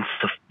kinds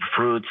of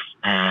fruits,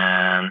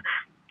 and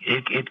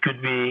it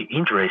could be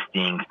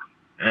interesting.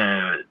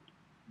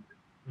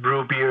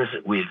 Brew beers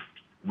with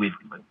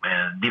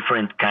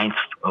different kinds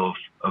of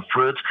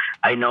fruits.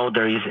 I know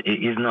there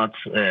is not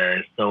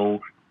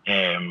so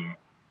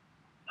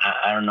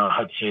I don't know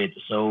how to say it,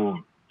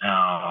 so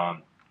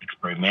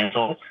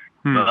experimental,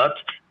 but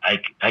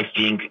I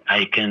think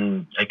I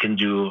can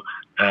do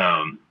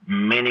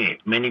many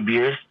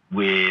beers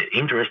with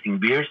interesting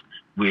beers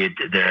with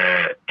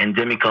the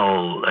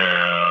endemical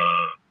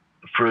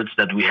fruits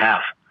that we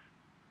have.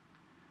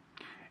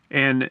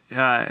 And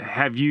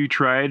have you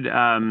tried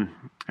I'm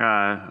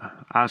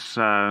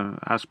sorry,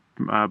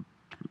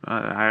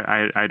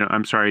 I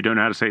don't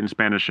know how to say it in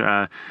Spanish.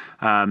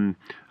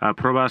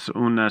 Probas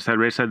una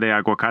cerveza de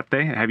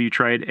aguacate. Have you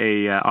tried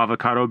a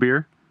avocado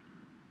beer?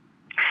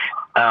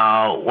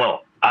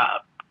 Well,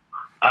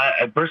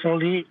 I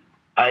personally,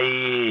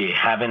 I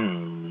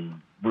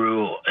haven't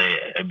brewed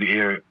a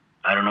beer,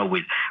 I don't know,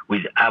 with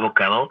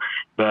avocado,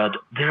 but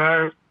there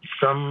are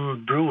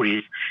some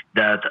breweries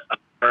that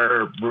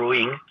are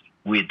brewing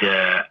with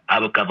the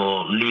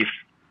avocado leaf.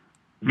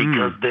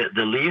 Because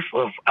the leaf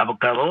of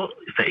avocado,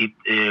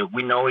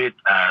 we know it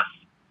as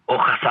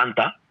hoja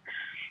santa.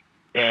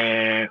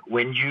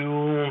 When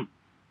you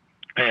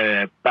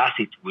pass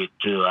it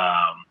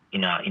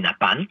in a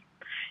pan,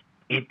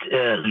 it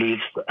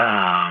leaves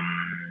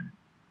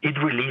it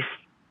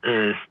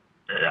releases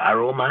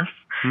aromas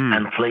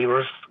and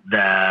flavors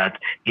that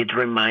it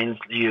reminds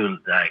you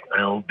like a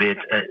little bit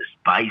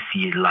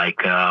spicy,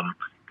 like a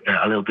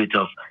little bit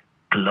of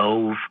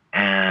clove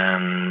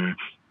and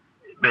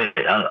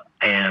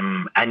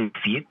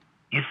seed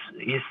is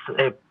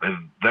a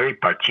very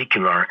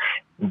particular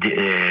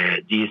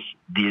this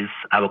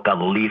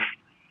avocado leaf,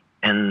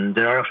 and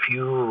there are a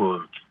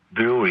few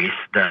breweries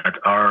that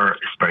are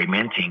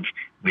experimenting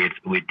with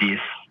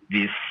this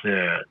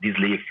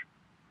leaf.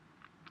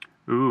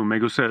 Me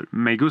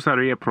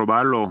gustaría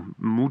probarlo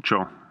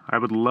mucho. I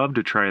would love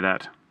to try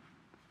that.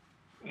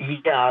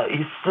 Yeah,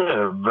 it's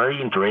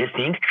very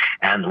interesting,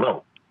 and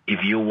well,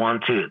 if you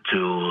want to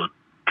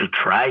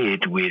try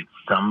it with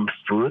some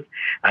food,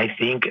 I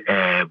think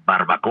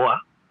barbacoa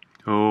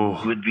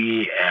would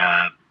be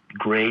a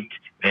great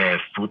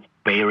food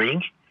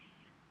pairing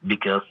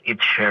because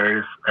it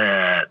shares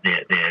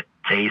the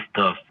taste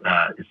of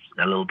it's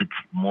a little bit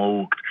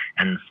smoked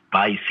and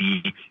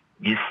spicy.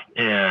 It's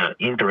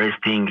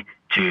interesting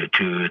to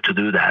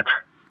do that.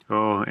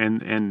 Oh,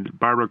 and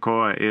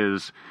barbacoa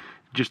is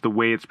just the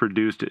way it's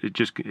produced.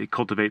 It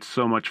cultivates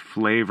so much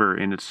flavor,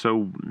 and it's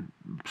so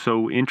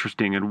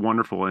interesting and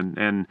wonderful.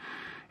 And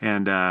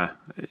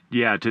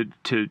yeah,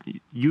 to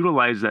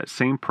utilize that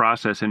same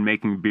process in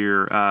making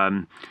beer,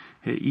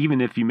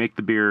 even if you make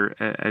the beer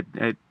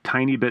a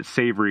tiny bit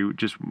savory,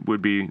 just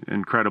would be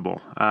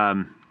incredible.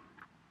 I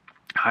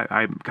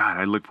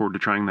look forward to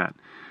trying that.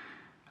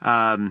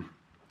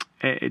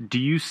 Do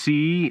you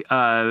see,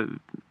 in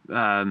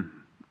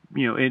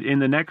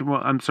the next,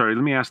 well, I'm sorry,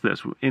 let me ask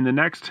this. In the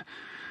next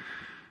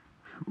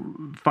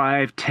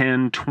 5,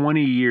 10,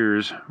 20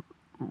 years,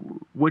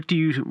 where do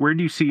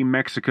you see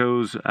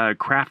Mexico's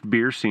craft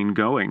beer scene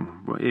going,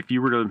 if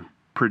you were to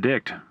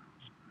predict?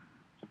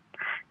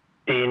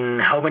 In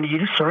how many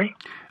years, sorry?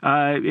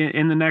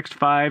 In the next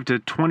 5 to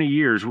 20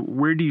 years,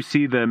 where do you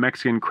see the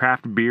Mexican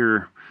craft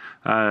beer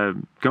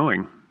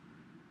going?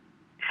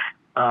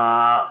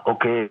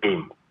 Okay.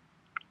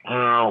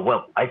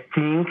 Well, I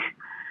think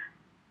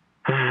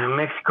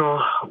Mexico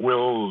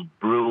will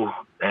brew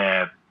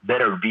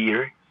better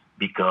beer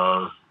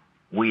because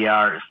we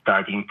are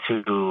starting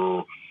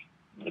to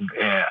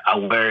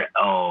aware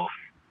of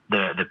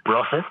the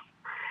process.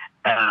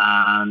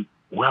 And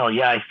well,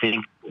 yeah, I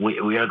think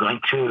we are going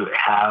to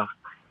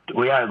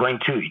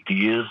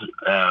use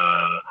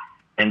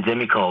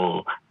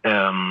endemical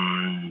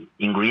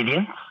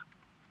ingredients,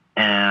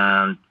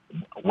 and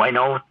why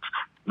not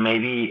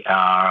maybe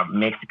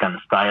Mexican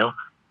style?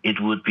 It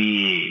would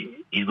be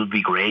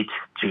great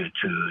to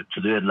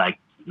do it like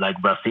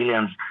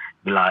Brazilians,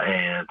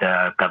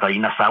 the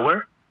Catarina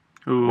sour.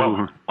 Ooh.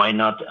 Well, why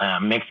not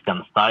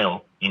Mexican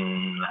style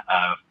in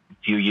a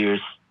few years?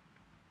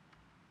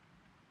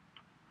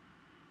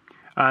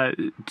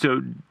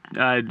 So,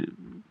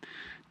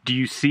 do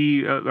you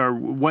see, or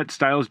what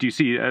styles do you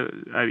see?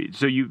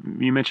 So you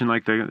mentioned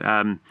like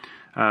the,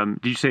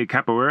 did you say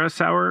capoeira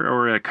sour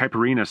or a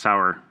caipirinha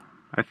sour?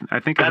 I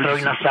think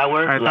Catarina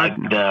sour, like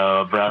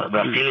the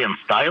Brazilian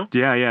style.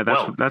 Yeah,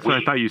 that's what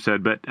I thought you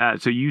said. But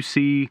so you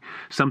see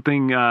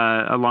something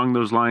along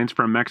those lines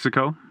from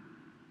Mexico?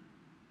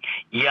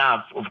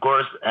 Yeah, of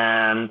course.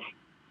 And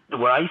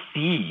what I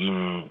see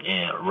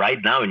right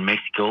now in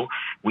Mexico,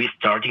 we're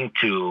starting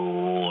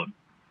to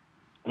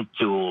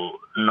to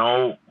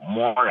know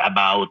more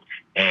about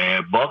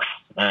bugs,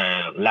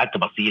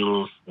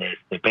 lactobacillus,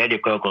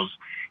 staphylococcus,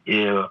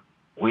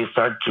 we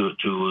start to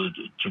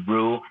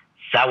brew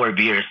sour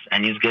beers,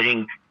 and it's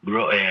getting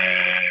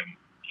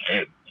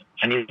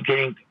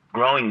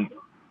growing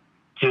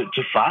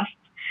too fast,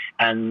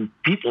 and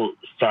people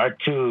start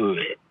to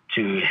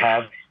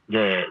have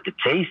the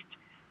taste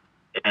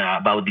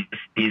about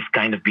these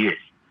kind of beers.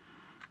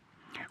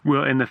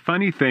 Well, and the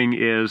funny thing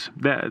is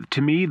that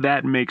to me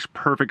that makes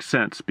perfect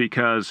sense,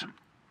 because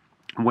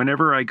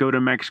whenever I go to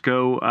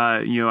Mexico,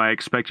 I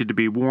expect it to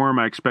be warm.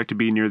 I expect to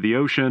be near the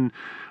ocean.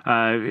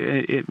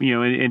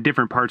 In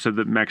different parts of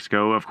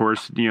Mexico, of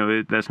course,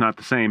 that's not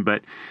the same.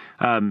 But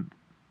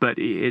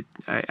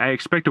I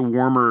expect a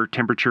warmer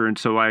temperature, and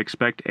so I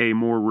expect a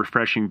more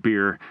refreshing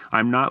beer.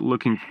 I'm not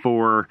looking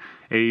for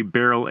a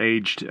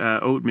barrel-aged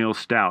oatmeal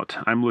stout.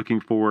 I'm looking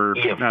for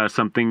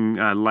something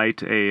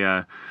light,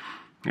 a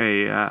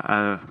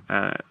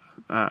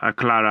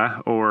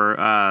clara,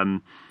 or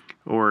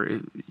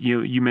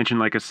you mentioned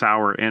like a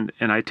sour, and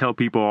I tell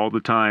people all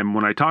the time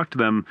when I talk to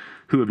them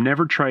who have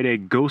never tried a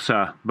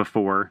gosa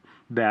before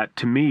that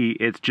to me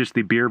it's just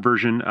the beer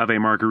version of a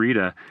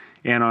margarita.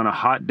 And on a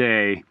hot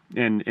day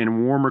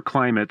in warmer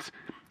climates,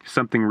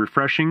 something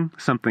refreshing,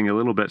 something a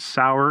little bit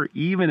sour,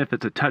 even if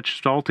it's a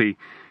touch salty,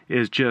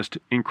 is just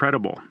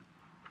incredible.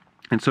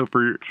 And so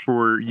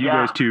for you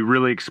guys to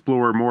really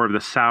explore more of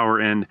the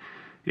sour end,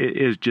 it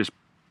is just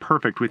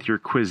perfect with your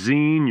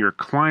cuisine, your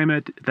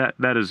climate.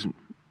 That is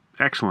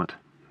excellent.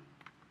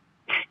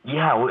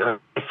 Yeah,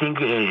 I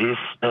think it is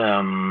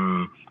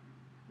the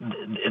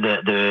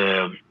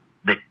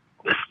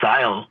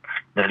style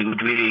that it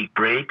would really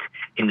great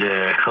in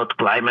the hot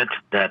climate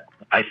that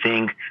I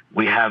think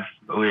we have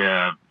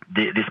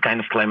this kind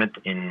of climate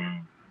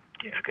in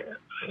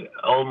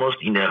almost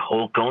in the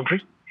whole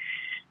country.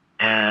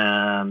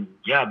 And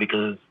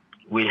because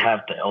we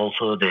have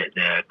also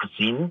the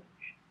cuisine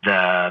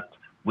that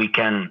we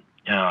can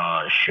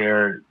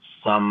share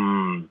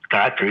some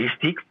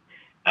characteristics.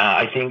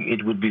 I think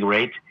it would be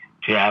great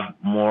to have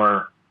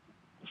more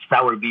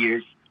sour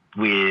beers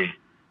with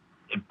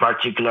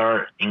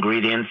particular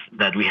ingredients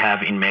that we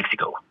have in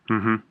Mexico.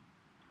 Mm-hmm.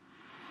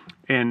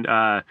 And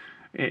I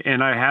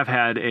have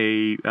had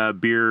a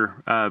beer,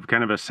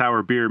 kind of a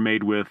sour beer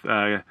made with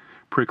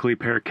prickly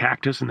pear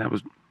cactus, and that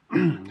was,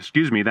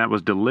 that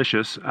was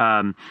delicious.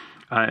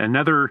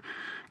 Another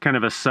kind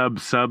of a sub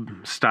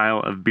style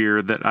of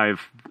beer that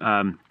I've,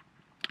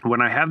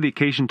 when I have the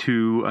occasion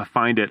to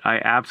find it, I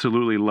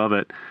absolutely love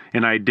it.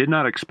 And I did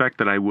not expect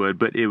that I would,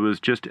 but it was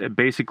just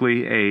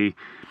basically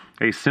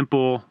a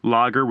simple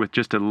lager with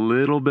just a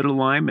little bit of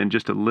lime and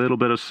just a little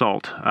bit of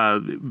salt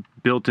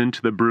built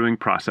into the brewing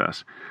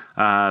process.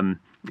 And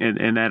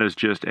that is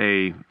just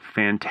a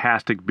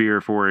fantastic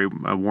beer for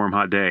a warm,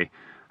 hot day.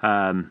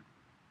 I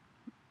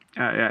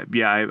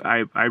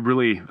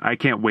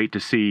can't wait to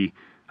see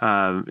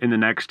in the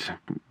next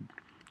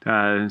 5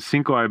 a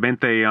 20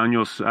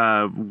 años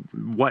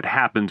what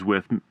happens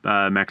with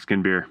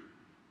Mexican beer.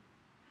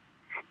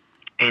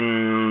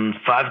 In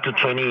 5 to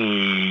 20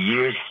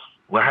 years,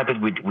 what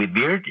happened with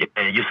beer,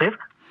 you said?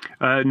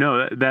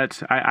 No,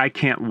 I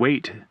can't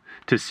wait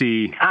to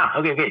see.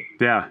 Okay.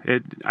 Yeah,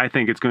 I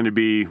think it's going to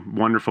be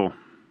wonderful.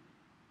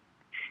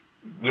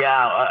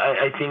 Yeah,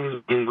 I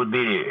think it would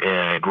be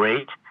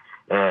great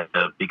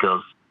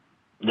because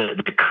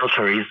the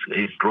culture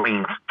is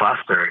growing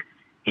faster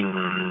in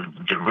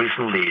the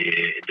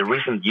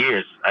recent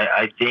years.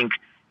 I think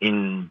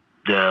in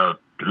the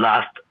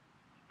last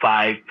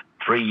 3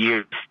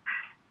 years,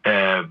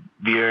 craft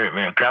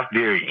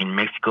beer in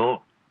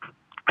Mexico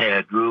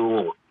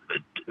grew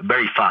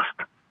very fast.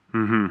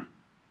 Mm-hmm.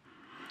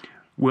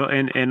 Well,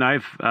 and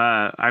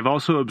I've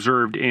also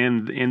observed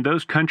in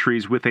those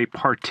countries with a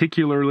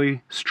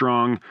particularly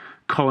strong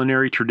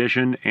culinary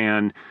tradition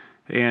and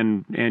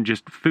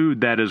just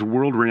food that is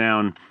world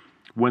renowned,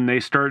 when they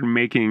start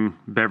making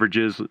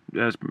beverages,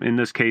 as in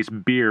this case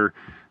beer,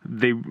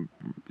 they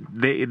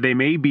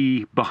may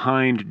be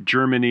behind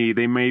Germany,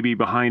 they may be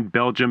behind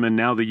Belgium, and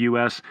now the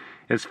U.S.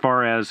 as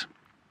far as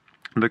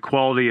the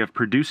quality of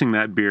producing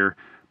that beer.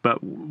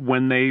 But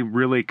when they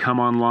really come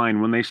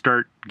online, when they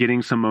start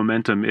getting some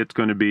momentum, it's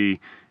going to be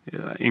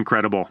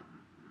incredible.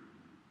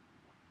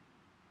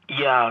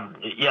 Yeah.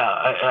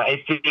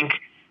 I think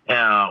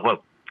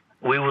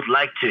we would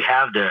like to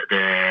have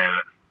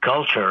the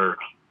culture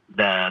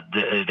that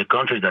the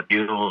country that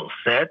you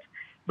said,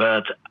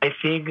 but I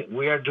think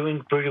we are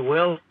doing pretty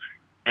well.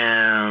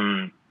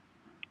 And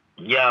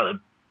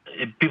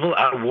people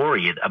are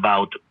worried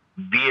about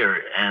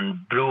beer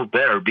and brew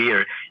better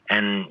beer,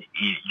 and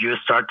you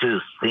start to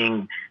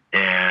think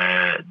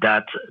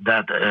that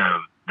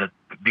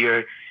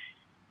beer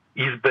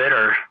is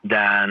better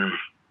than,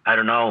 I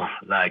don't know,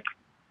 like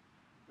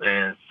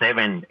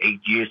 7-8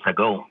 years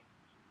ago.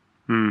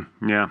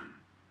 Yeah.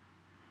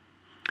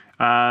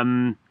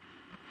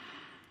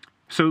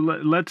 So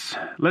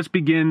let's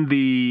begin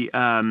the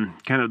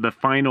kind of the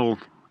final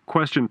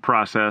question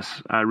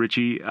process,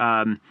 Richie.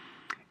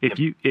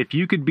 If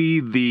you could be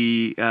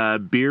the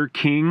beer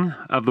king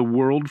of the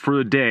world for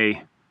a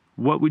day,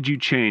 what would you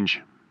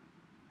change?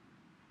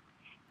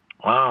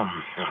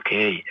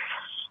 Okay.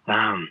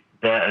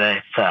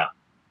 That's a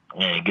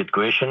good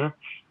question.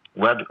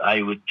 What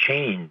I would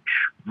change?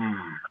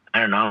 I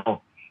don't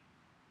know.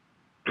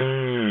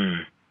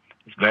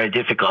 It's very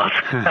difficult.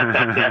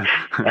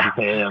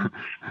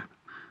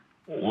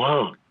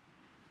 Well,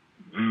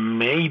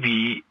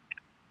 maybe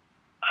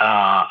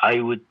I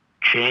would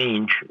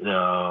change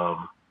the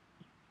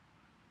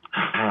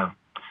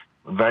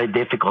very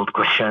difficult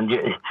question.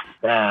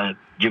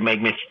 You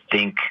make me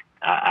think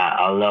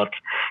a lot.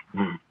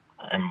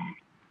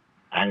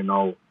 I don't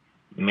know.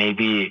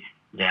 Maybe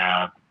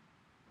that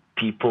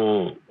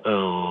people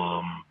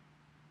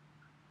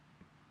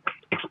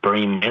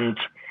experiment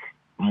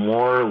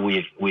more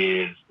with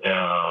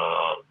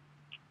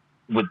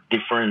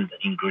different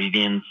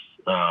ingredients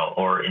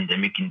or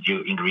endemic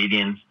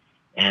ingredients,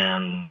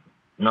 and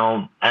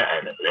no,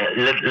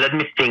 let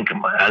me think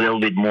a little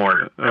bit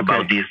more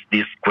about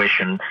this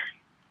question.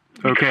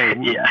 Okay.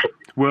 Yeah.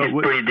 Well, it's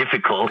pretty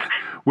difficult.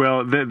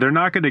 Well, they're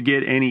not going to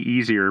get any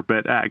easier,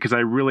 but because I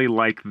really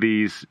like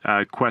these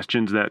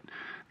questions that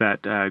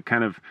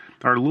kind of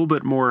are a little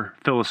bit more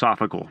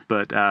philosophical.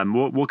 But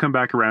we'll come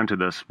back around to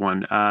this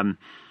one.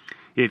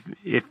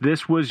 If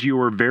this was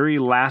your very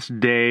last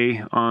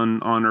day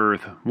on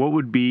Earth, what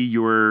would be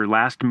your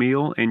last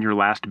meal and your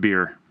last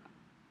beer?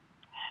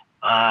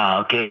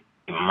 Okay.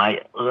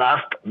 My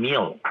last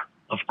meal,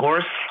 of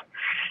course,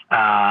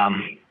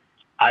 I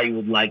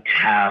would like to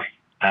have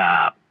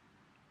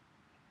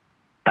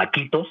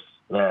taquitos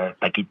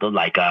like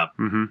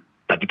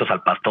taquitos al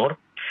pastor.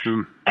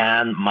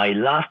 And my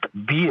last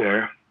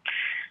beer,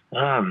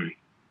 I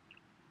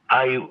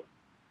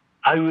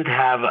would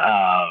have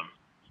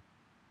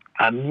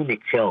a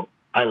Munich Hell.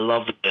 I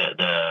love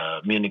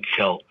the Munich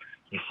Hell.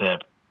 It's a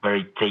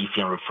very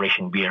tasty and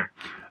refreshing beer.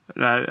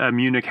 A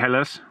Munich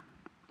Helles?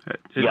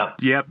 Yeah.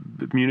 Yep,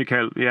 Munich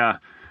Hell. Yeah.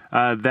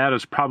 That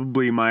is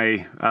probably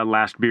my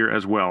last beer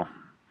as well.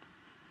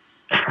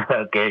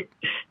 Okay,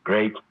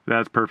 great.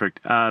 That's perfect.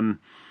 Do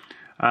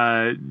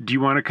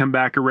you want to come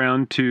back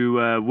around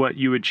to what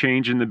you would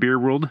change in the beer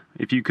world,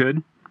 if you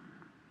could?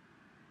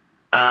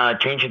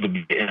 Change the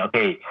beer.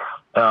 Okay.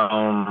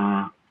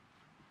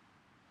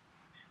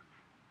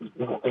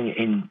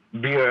 In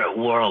beer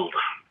world,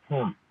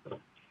 I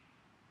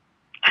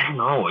don't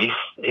know.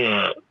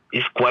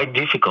 It's quite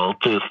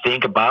difficult to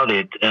think about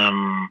it.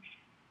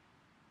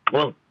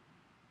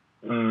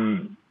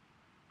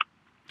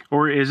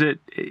 Or is it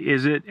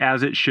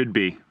as it should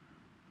be?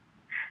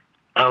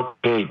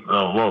 Okay.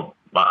 Well,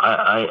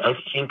 I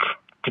think it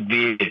could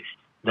be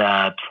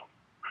that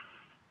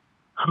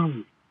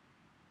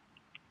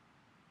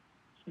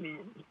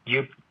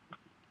you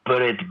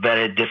put it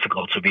very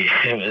difficult to be.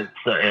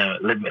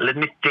 Let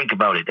me think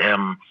about it.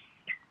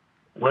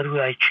 What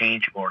would I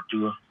change or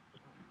do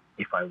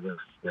if I was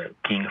the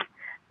king?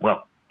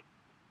 Well,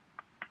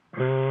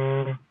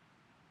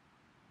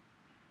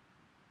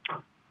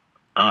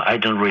 I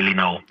don't really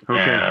know.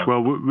 Okay.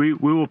 Well, we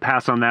will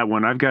pass on that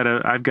one. I've got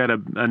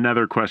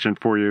another question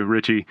for you,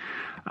 Richie.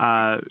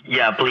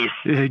 Yeah, please.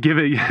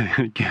 Given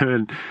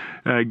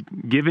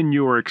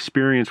your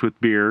experience with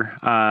beer,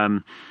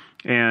 and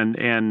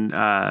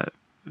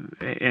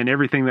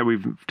everything that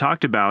we've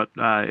talked about,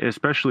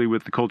 especially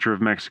with the culture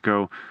of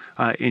Mexico,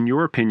 in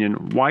your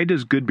opinion, why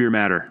does good beer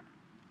matter?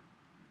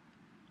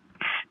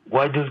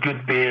 Why does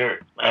good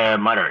beer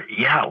matter?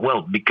 Yeah,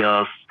 well,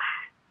 because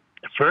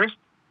first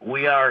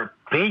we are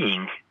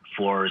paying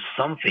for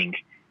something,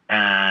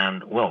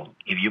 and well,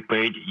 if you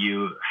paid,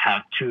 you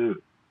have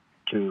to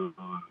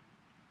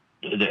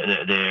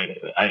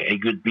a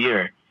good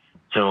beer.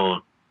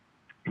 So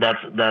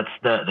that's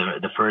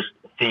the first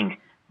thing.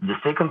 The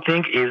second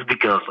thing is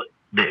because of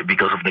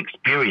the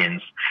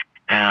experience.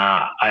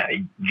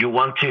 You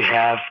want to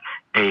have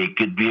a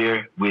good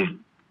beer with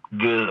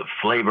good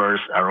flavors,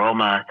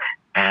 aroma,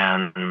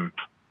 and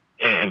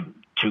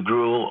to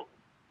grow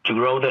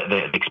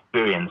the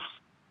experience.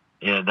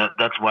 Yeah,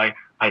 that's why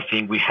I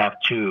think we have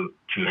to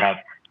have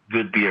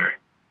good beer.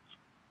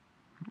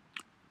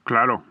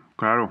 Claro.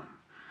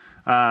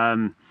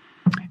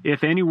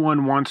 If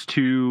anyone wants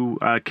to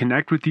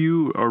connect with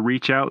you or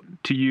reach out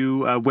to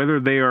you, whether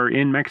they are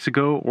in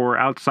Mexico or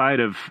outside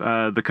of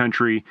the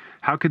country,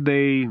 how could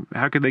they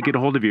get a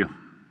hold of you?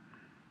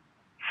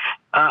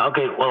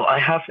 Okay, well, I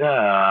have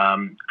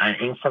an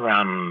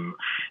Instagram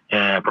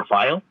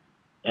profile.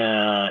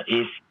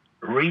 It's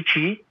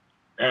Richie.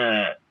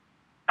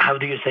 How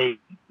do you say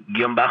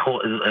guión bajo?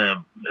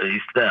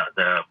 Is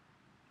the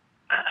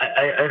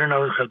I don't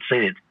know how to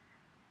say it.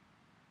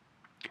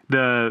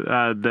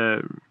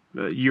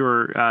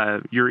 Your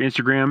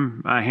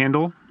Instagram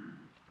handle?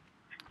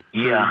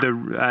 Yeah.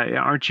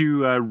 Aren't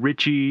you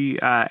Richie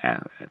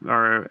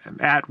or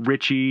at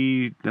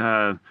Richie?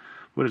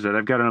 What is it?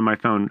 I've got it on my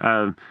phone.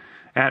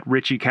 At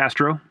Richie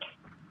Castro.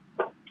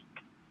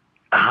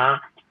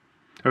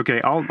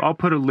 Okay, I'll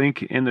put a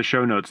link in the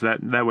show notes.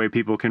 That way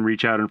people can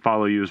reach out and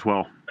follow you as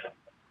well.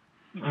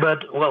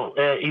 but well,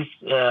 it's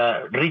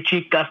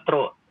Richie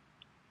Castro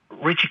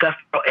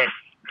S.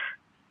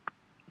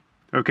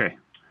 Okay.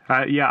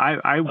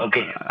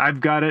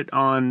 I've got it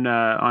on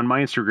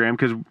my Instagram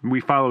because we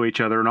follow each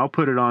other, and I'll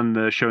put it on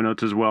the show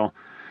notes as well.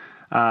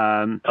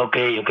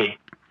 Okay.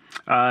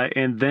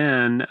 And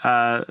then,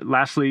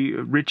 lastly,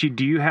 Richie,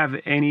 do you have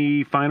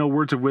any final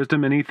words of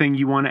wisdom? Anything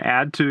you want to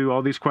add to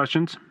all these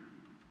questions?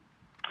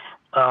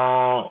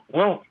 I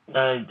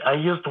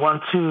just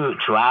want to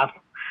add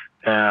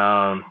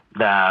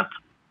that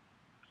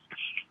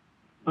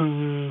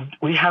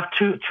we have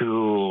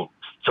to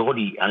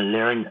study and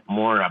learn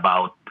more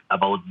about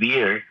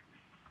beer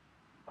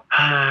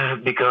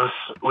because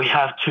we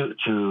have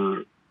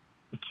to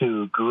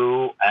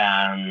grow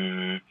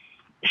and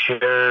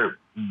share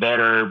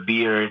better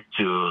beer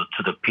to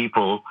the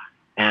people.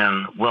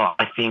 And well,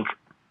 I think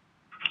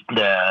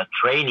the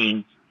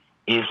training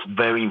is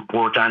very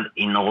important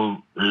in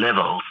all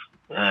levels.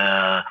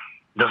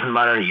 Doesn't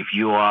matter if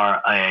you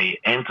are an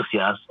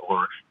enthusiast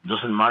or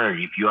doesn't matter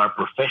if you are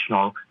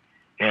professional.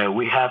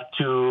 We have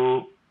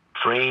to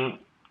train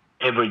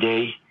every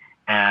day,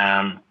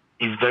 and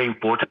it's very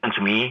important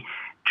to me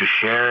to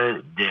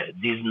share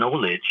this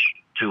knowledge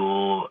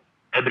to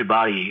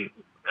everybody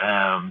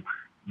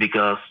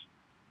because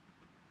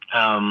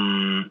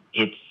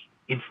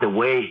it's the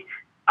way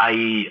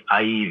I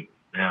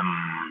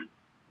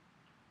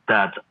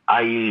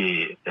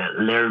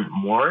learn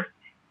more,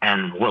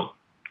 and well,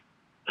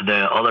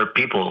 the other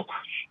people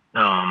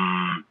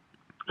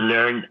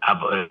learn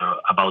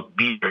about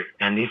beer,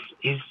 and this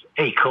is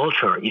a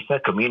culture, it's a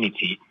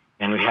community,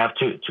 and we have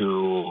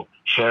to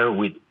share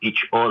with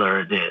each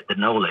other the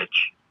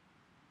knowledge.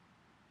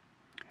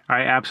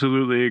 I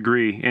absolutely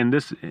agree, and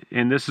this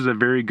is a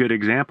very good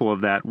example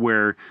of that,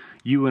 where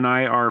you and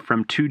I are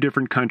from two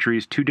different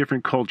countries, two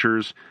different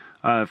cultures.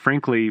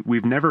 Frankly,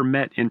 we've never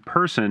met in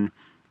person,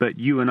 but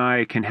you and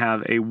I can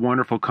have a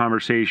wonderful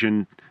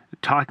conversation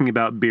talking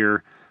about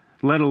beer,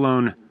 let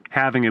alone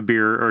having a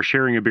beer or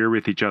sharing a beer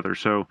with each other.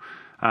 So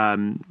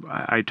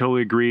I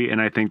totally agree,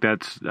 and I think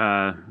that's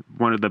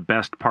one of the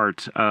best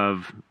parts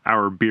of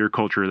our beer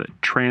culture that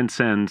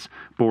transcends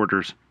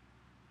borders.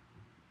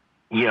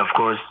 Yeah, of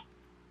course.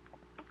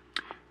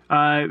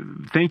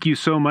 Thank you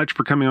so much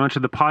for coming on to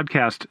the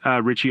podcast,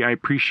 Richie. I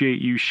appreciate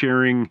you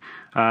sharing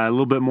a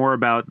little bit more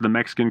about the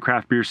Mexican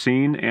craft beer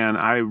scene, and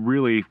I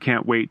really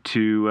can't wait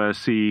to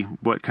see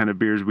what kind of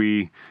beers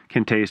we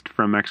can taste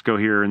from Mexico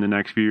here in the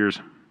next few years.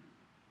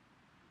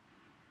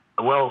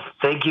 Well,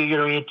 thank you,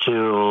 Yuri,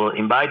 to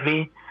invite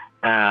me,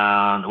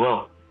 and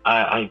well,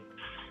 I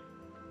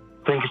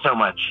thank you so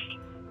much.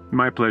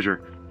 My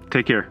pleasure.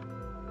 Take care.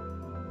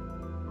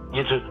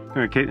 You too.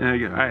 Okay,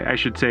 I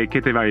should say,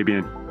 que te vaya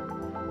bien.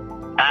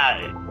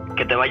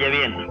 Que te vaya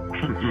bien.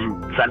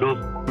 Salud.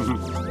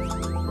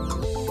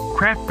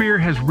 Craft beer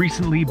has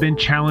recently been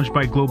challenged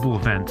by global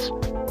events.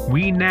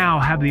 We now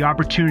have the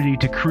opportunity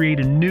to create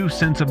a new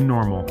sense of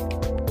normal.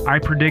 I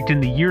predict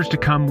in the years to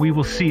come we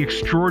will see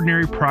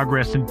extraordinary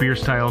progress in beer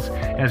styles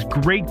as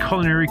great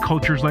culinary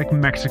cultures like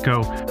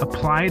Mexico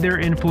apply their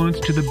influence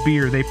to the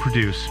beer they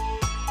produce.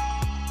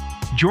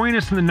 Join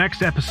us in the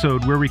next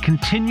episode where we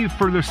continue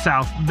further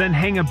south, then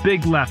hang a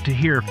big left to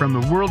hear from the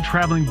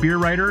world-traveling beer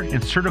writer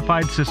and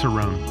certified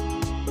cicerone.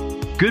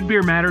 Good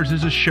Beer Matters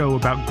is a show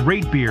about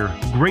great beer,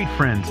 great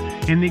friends,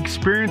 and the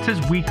experiences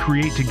we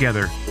create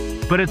together.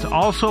 But it's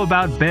also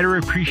about better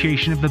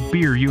appreciation of the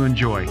beer you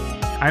enjoy.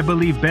 I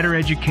believe better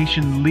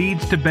education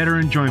leads to better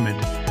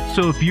enjoyment.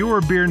 So if you're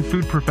a beer and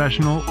food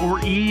professional or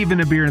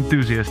even a beer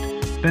enthusiast,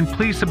 then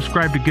please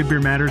subscribe to Good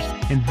Beer Matters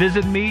and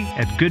visit me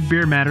at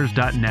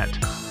goodbeermatters.net.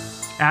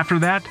 After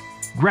that,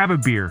 grab a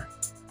beer,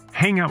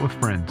 hang out with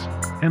friends,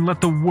 and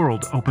let the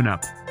world open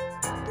up.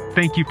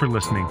 Thank you for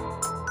listening.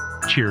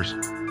 Cheers.